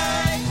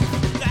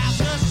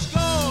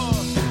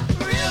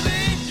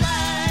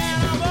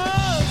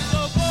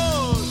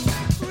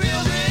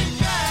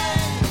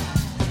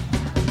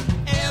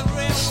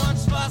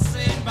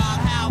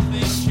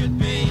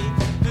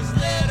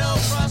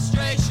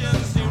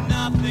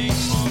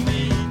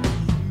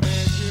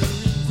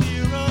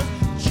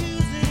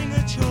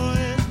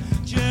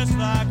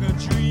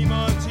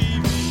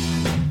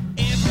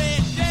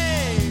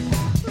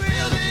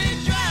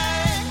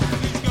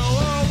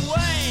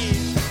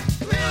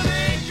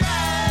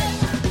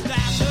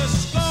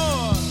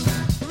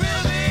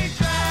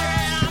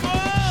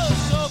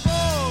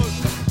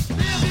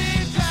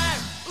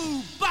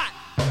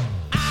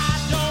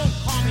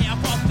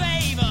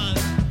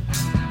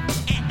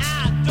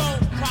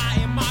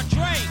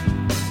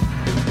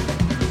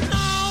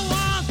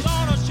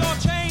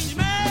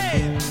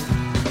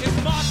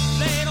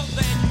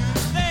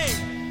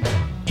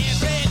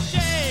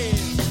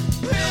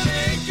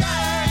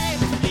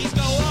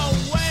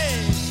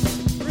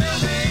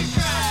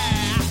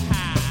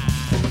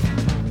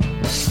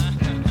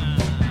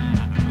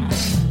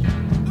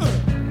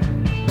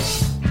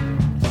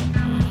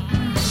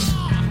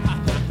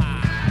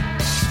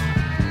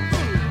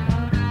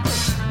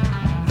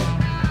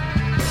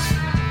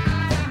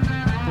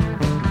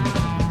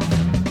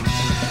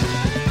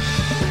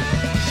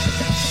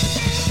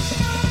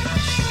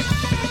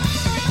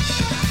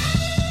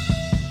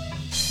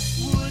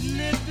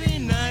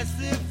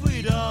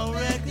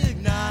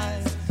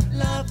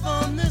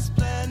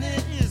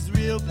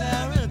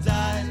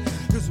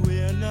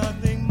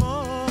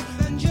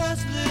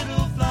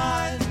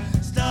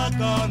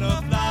thought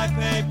of life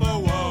paper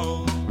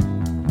woe.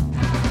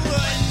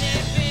 Wouldn't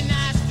it be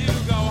nice to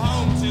go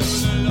home to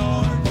the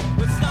Lord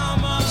with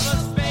some of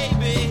us,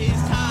 baby?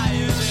 He's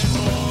tired and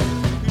bored.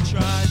 You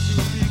try to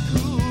be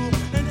cool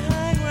and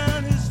hang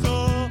round his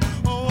door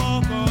or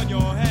walk on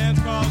your hands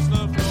across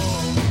the floor.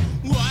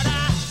 What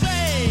I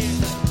say,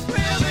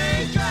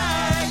 really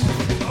drag.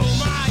 Oh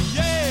my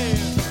yeah,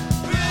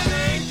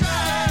 really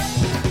drag.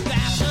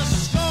 That's a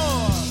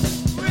score,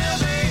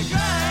 really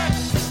drag.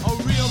 A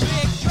real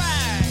big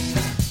drag.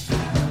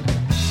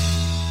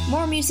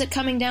 More music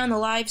coming down the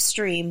live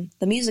stream.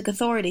 The Music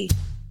Authority.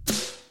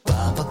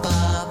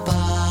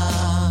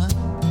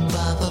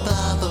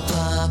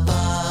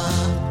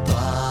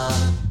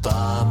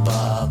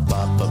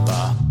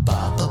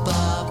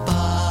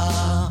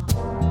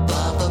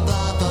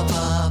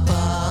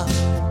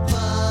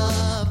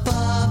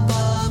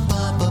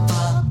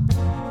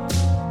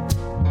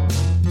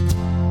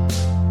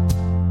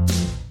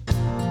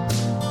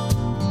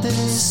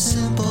 This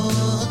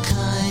simple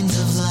kind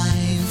of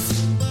life,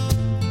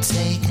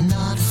 take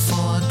not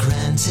for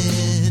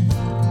granted.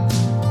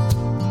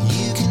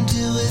 You can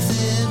do with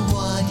it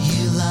what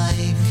you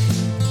like,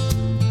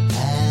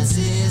 as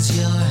is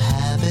your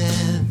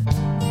habit.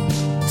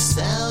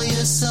 Sell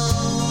your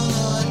soul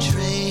or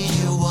trade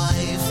your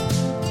wife,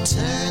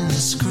 turn the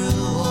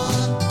screw or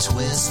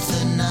twist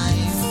the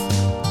knife.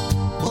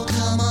 Well,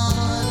 come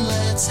on,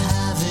 let's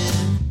have it.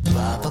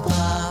 Ba ba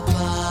ba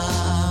ba.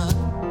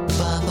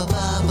 Ba ba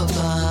ba ba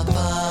ba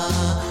ba.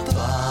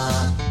 Ba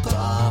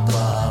ba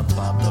ba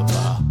ba ba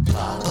ba.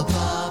 Ba ba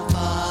ba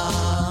ba.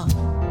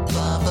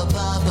 Ba ba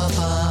ba ba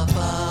ba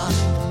ba.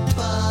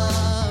 Ba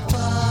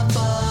ba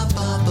ba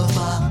ba ba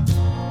ba.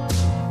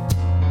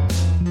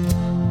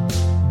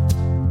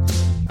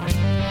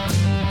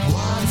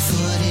 One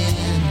foot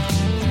in,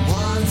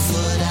 one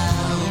foot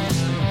out,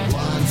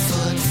 one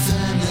foot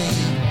firmly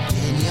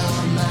in your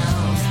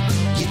mouth.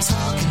 You're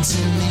talking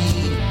to me,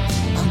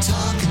 I'm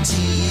talking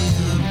to you.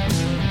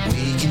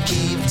 We can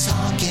keep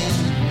talking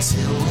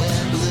till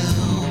we're blue.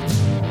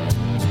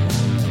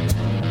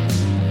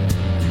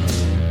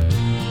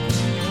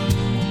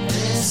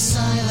 This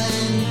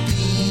silent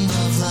beam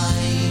of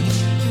light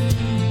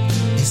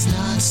is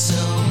not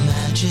so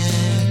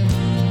magic.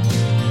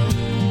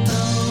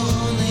 Though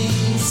only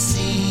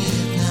seen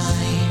at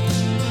night,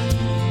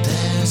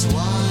 there's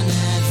one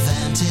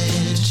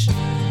advantage.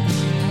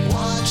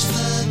 Watch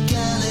the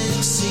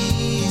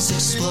galaxies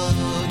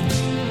explode.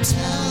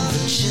 Tell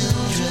the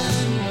children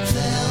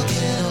they'll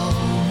get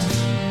old.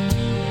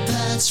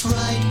 That's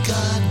right,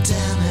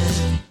 goddammit.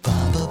 Ba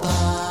ba ba.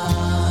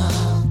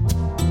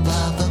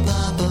 Ba ba ba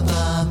ba ba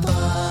ba.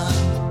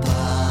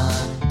 Ba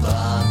ba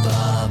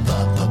ba ba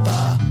ba ba.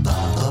 Ba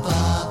ba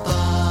ba ba.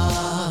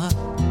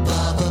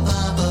 Ba ba ba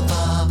ba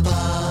ba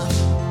ba.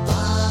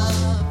 Ba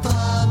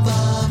ba ba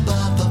ba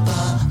ba ba.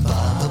 Ba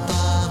ba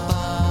ba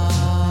ba.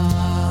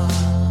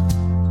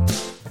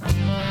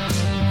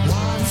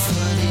 One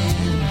foot in,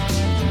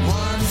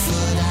 one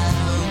foot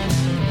out,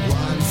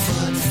 one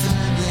foot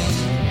firmly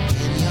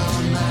in your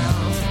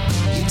mouth.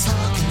 You're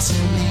talking to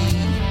me,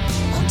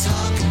 I'm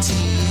talking to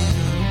you.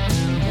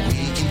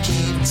 We can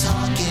keep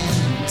talking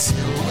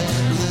till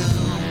we're blue.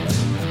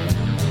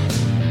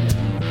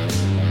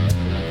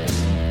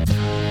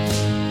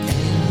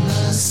 In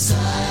the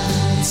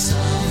silence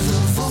of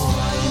the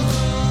void,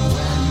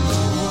 when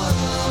the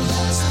world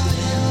has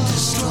been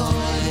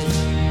destroyed,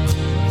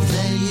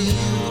 then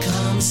you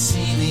come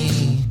see me.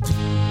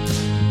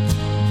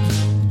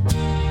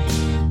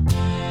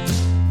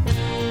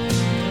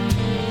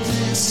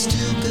 This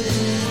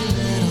stupid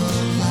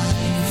little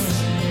life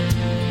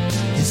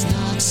is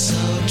not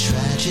so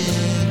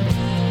tragic.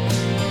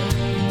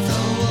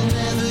 Though we'll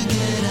never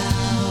get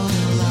out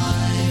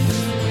alive,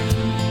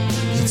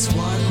 it's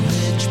one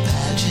rich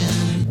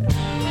pageant.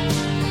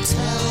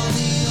 Tell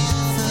the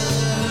author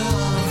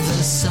of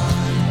the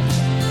sun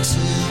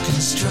to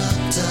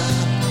construct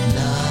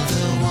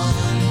another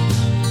one.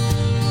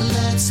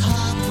 Let's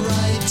hop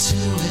right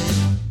to it.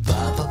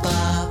 Ba ba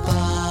ba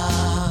ba.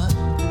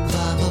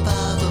 Ba ba ba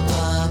ba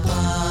ba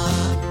ba.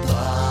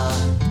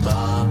 Ba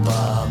ba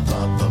ba ba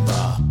ba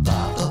ba. Ba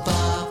ba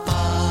ba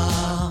ba.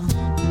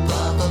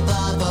 Ba ba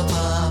ba ba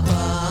ba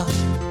ba.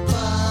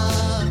 Ba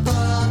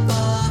ba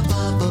ba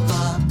ba ba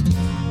ba.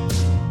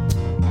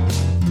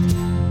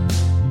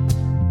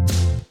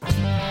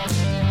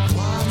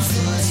 One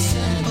foot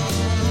in,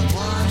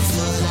 one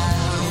foot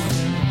out,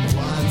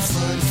 one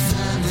foot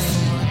firmly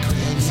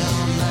in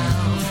your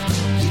mouth.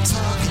 You're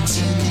talking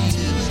to me,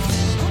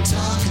 I'm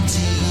talking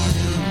to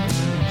you.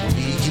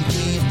 We can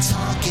keep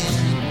talking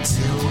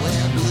till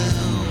we're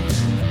blue,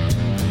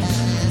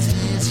 as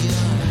is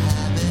your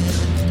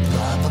habit.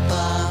 Ba ba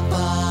ba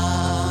ba.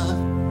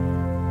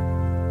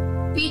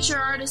 Feature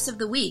Artist of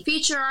the Week.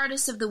 Feature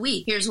Artist of the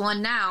Week. Here's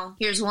one now.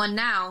 Here's one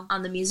now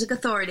on the Music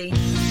Authority.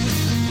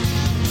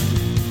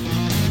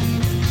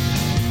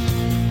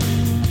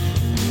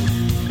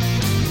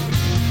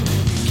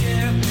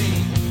 Kept me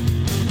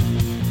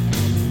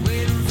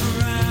waiting for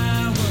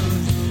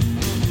hours,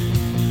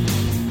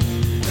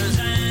 'cause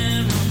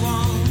I'm the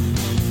one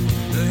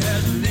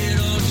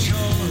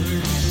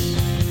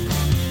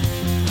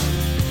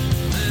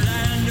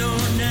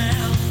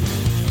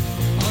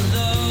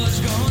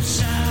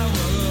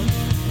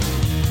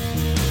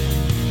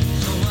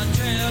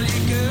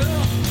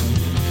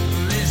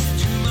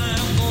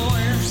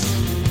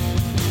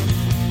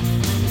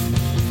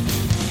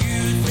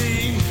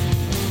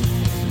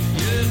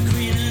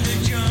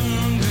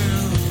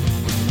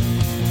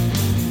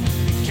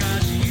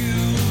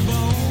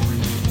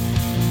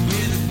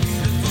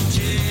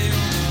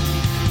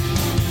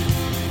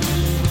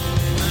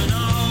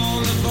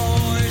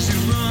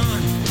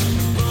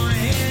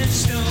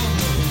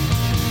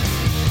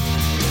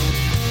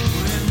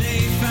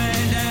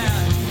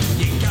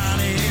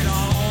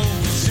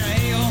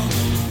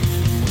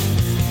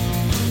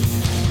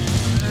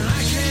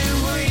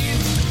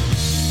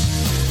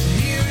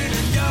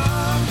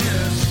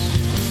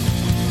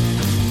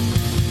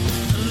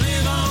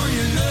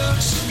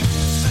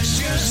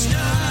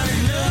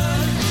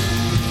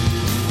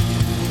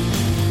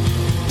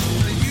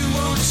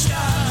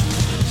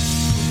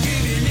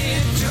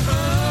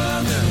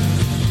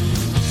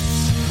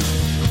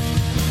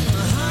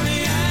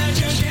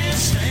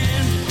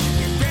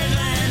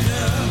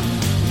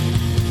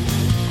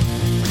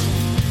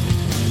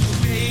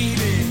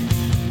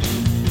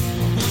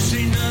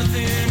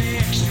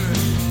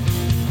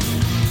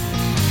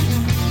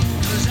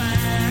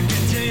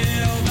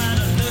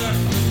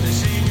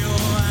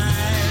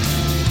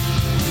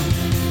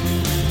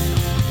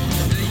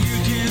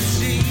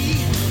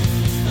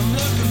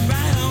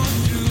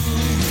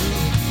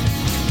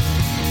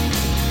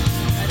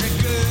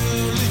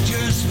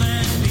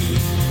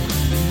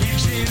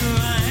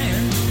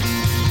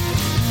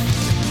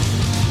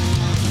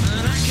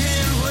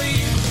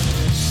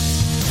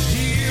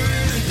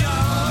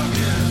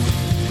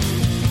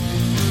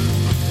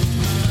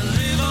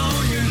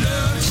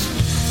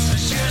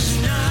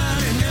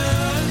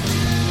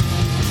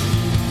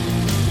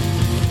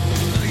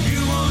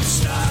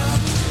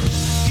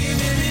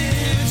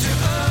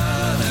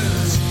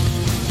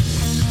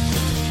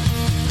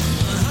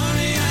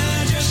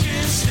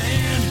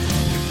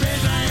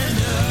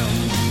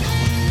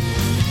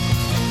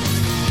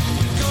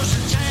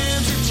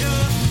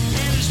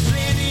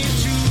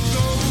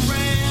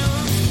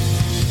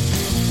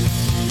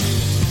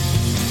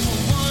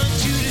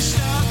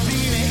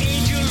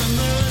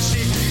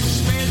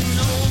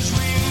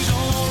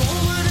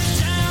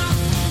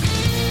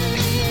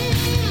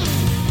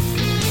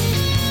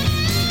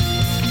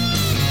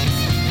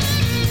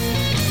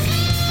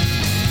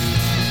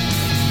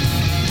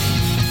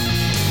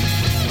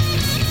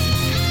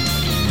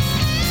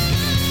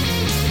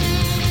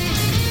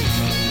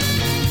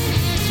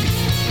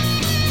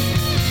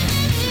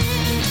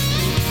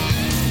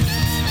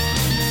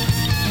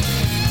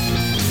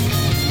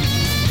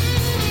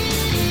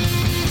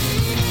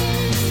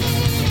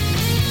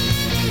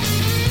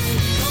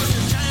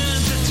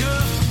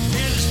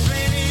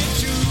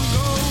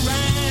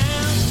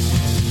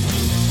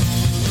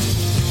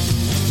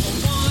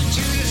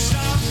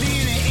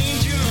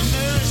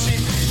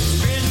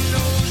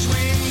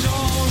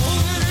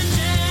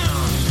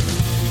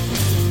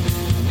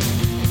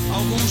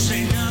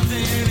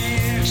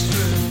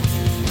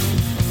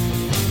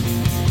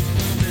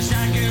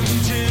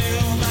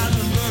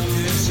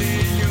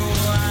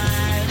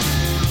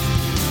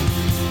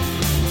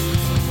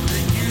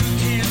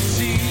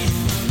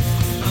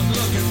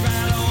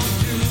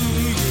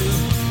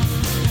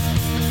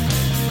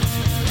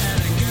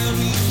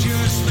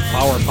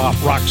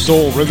rock,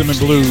 soul, rhythm, and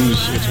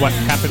blues. It's what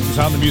happens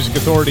on the Music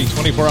Authority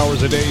 24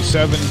 hours a day,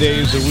 7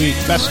 days a week.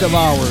 Best of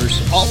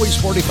hours, always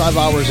 45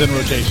 hours in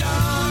rotation.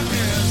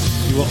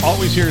 You will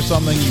always hear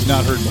something you've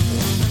not heard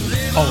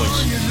before.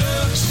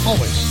 Always.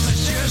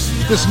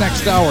 Always. This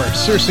next hour,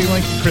 Circe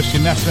Link,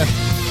 Christian Nesmith,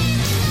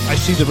 I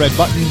See the Red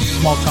Buttons,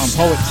 Small Town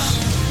Poets,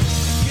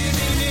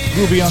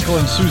 Groovy Uncle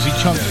and Susie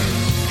Chunk,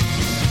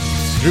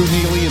 Drew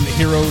Neely and the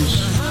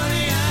Heroes,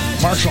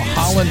 Marshall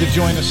Holland to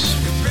join us.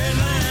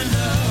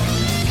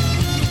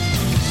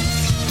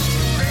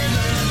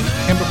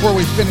 And before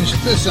we finish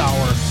this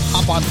hour,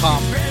 Hop on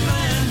Pop,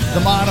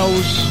 the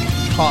Monos,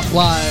 Caught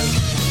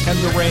Live, and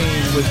The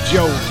Rain with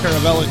Joe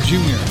Caravella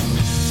Jr.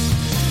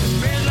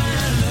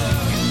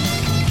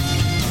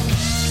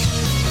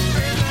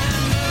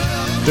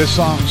 This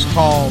song's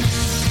called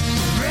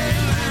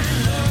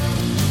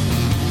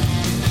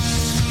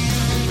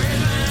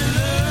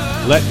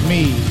Let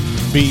Me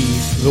Be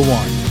the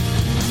One.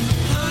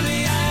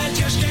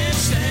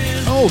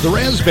 Oh, the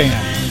Raz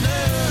Band.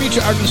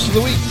 Feature Artist of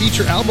the Week,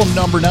 feature album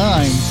number 9.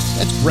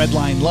 That's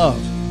Breadline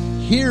Love.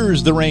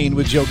 Here's The Rain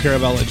with Joe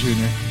Caravella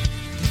Jr.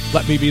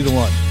 Let Me Be the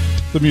One.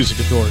 The Music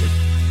Authority.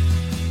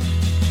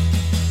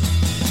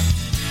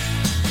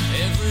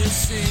 Every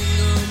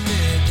single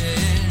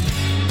minute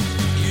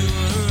you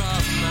were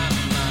off my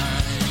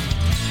mind.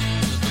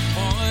 To the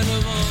point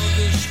of all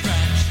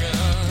distraction,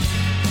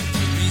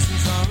 the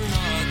reasons aren't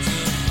hard to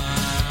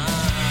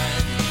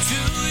find. To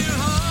your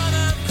heart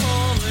I'm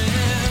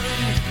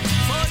calling,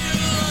 for your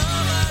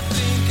love I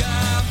think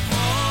I'm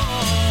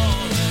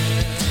falling.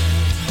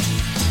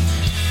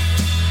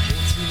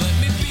 Won't you let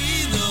me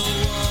be the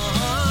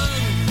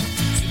one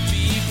to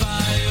be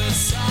by your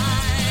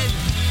side?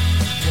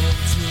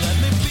 Won't you let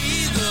me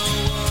be the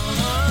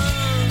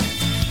one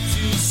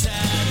to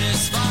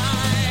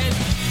satisfied?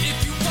 If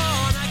you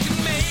want, I can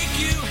make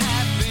you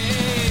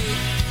happy.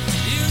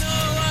 You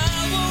know I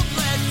won't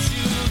let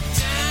you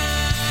down.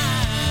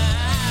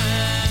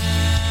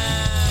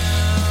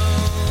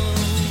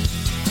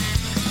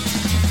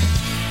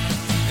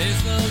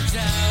 There's no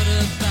doubt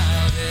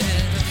about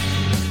it.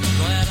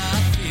 Glad I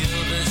feel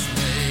this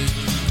way.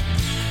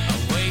 I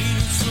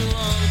waited so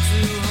long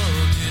to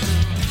hold you.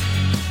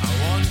 I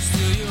want to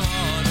steal your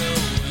heart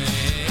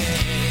away.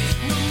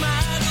 No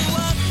matter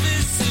what,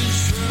 this is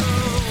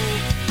true.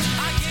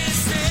 I can't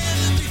stand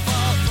to be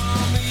far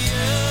from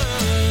you.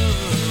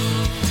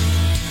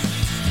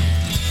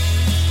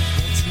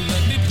 Won't you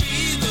let me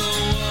be the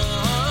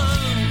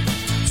one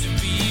to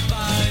be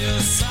by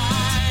your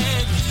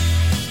side?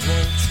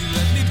 Won't you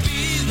let me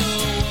be the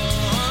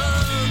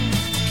one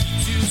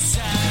keep you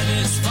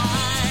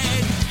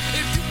satisfied?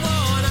 If you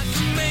want, I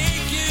can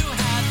make you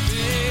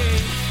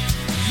happy.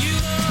 You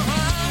know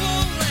I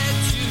won't let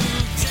you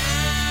down.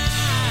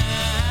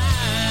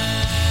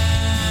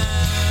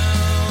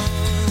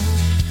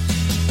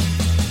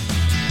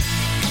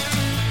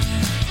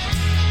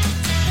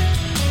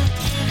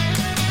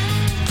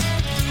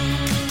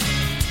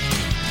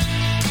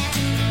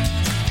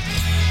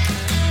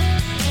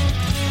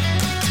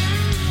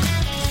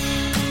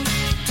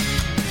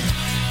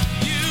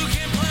 You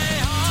can play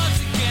hard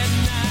to get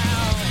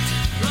now.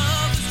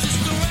 Love is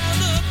just around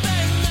the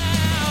bend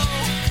now.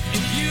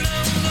 If you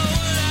don't know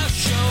it, I'll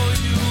show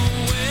you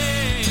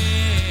where.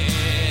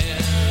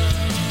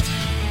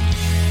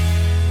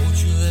 Won't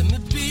you let me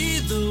be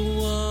the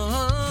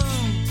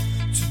one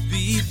to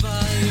be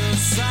by your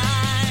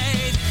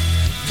side?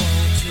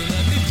 Won't you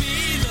let me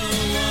be the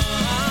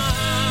one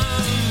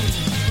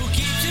who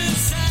keeps you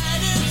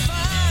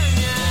satisfied?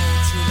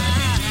 Won't you let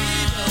me be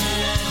the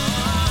one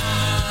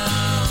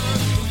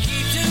who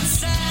keeps you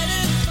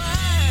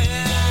satisfied?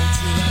 Won't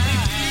you let me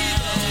be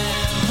the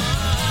one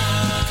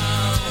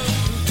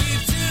who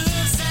keeps you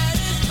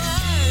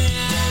satisfied?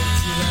 Won't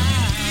you let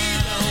me be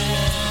the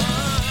one?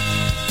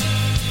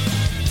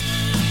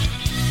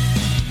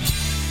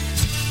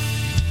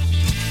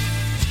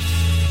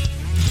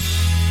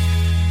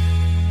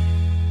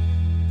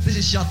 This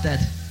is Shot Dead.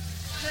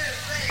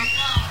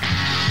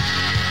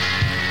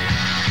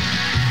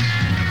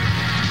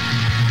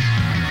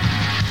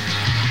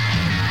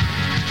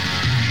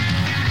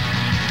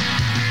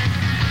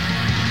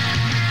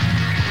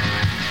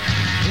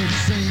 It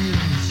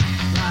seems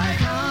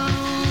like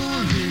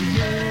only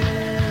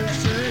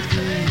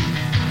yesterday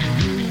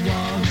you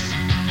walked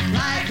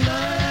like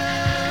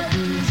love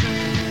was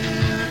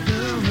in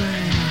the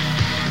rain.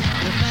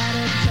 The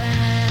matter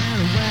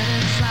went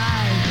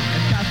inside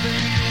and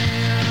nothing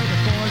near the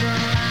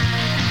borderline.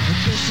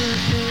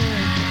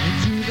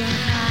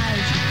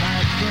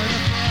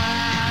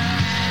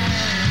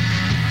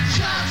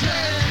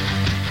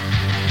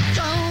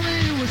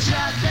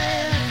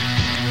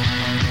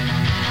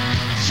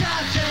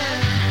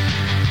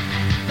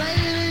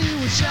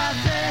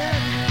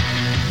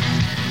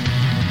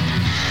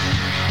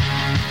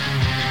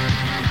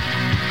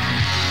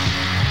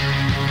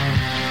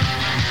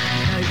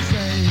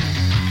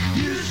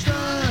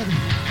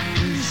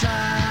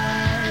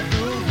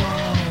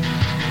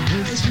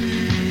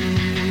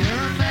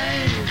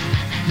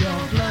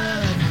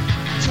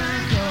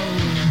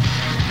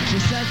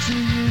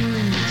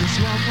 just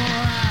one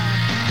more hour.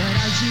 But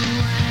as you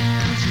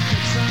ran, she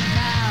took some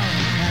bow.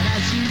 And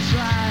as you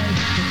tried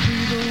to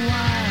free the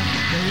wire,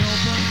 they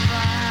opened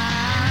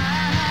fire.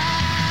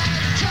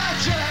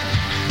 Torture!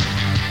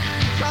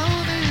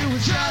 Told me you were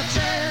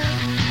shorted.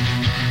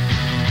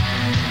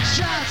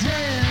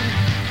 Shorted.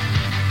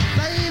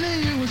 Baby,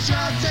 you were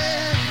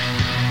shorted.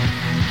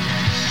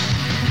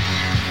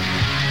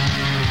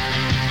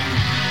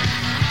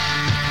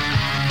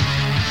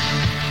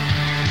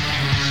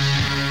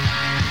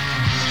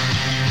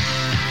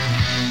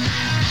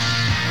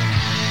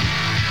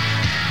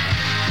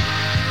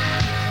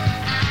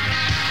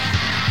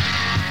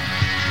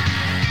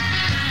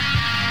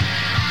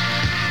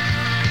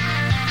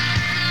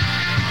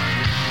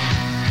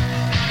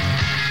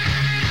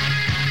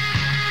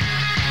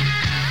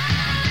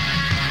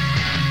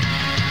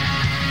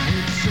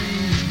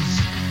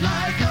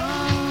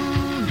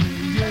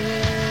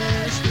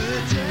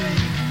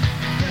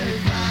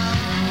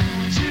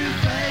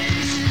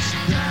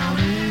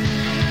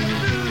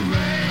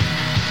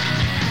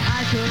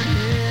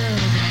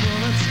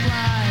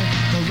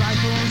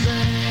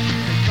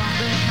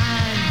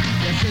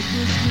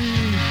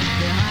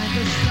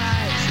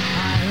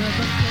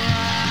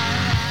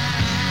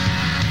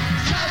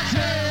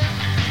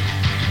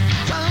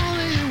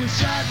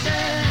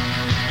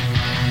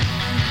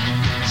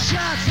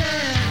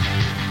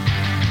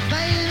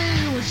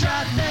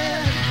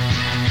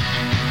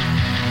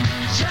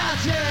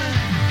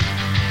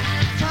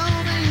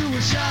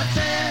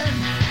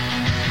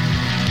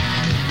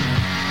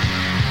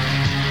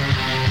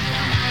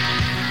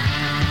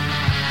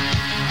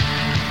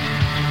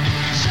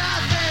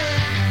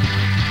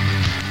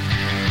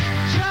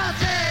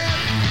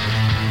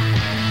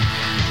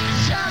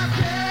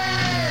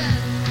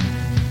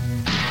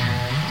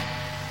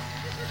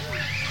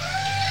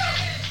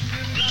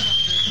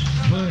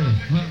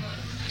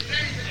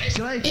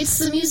 It's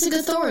the Music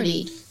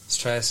Authority. Let's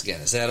try this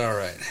again. Is that all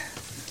right?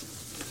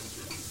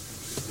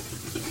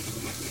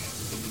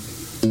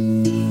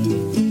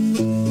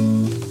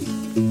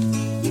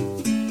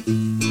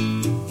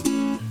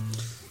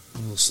 A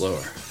little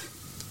slower.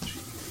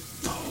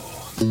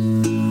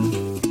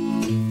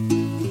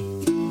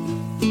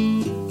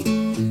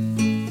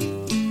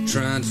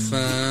 Trying to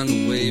find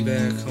a way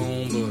back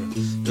home, but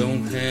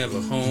don't have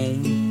a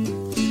home.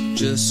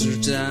 Just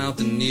searched out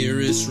the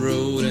nearest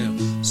road and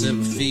sent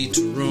my feet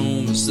to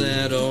Rome. Is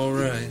that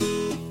alright?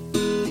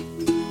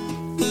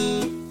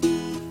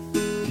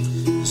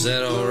 Is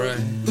that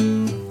alright?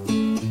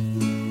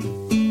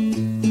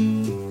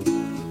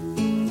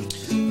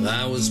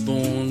 I was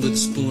born with a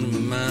spoon in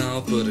my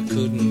mouth, but I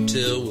couldn't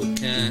tell what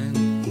kind.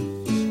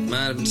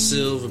 Might have been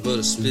silver, but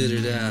I spit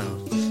it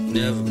out.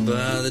 Never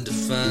bothered to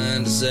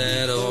find. Is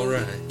that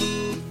alright?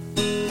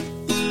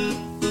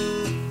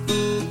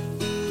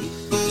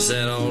 Is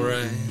that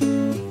alright?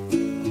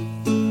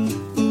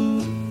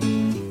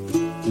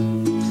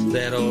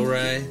 That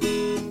alright?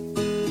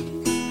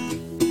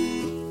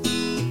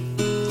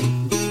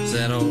 Is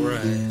that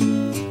alright?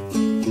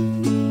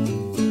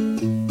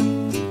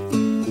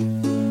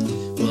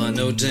 Well, I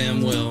know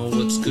damn well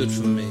what's good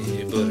for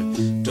me, but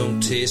it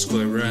don't taste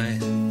quite right.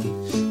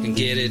 Can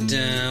get it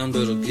down,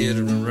 but I'll get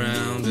it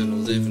around, and I'll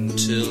live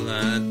until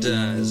I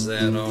die. Is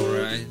that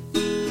alright?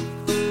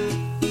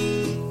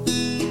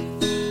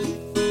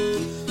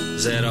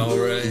 Is that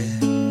alright?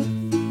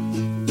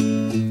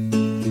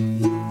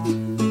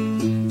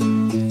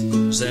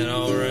 Is that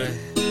alright?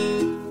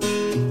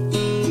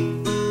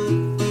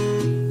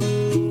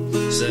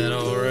 Is that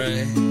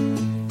alright?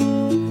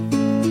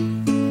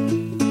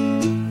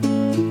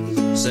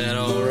 Is that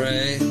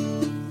alright?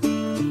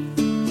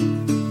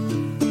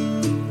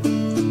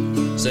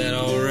 Is that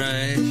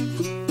alright?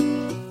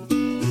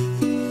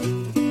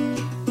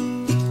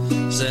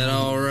 Is that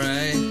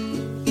alright?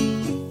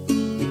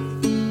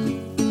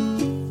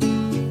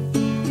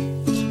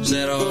 Is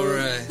that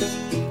alright?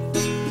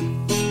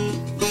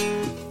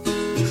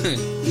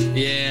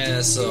 Yeah,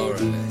 it's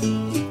alright.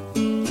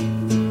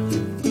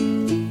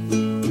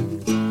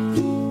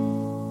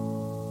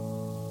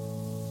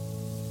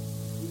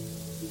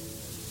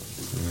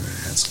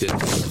 Alright, that's good.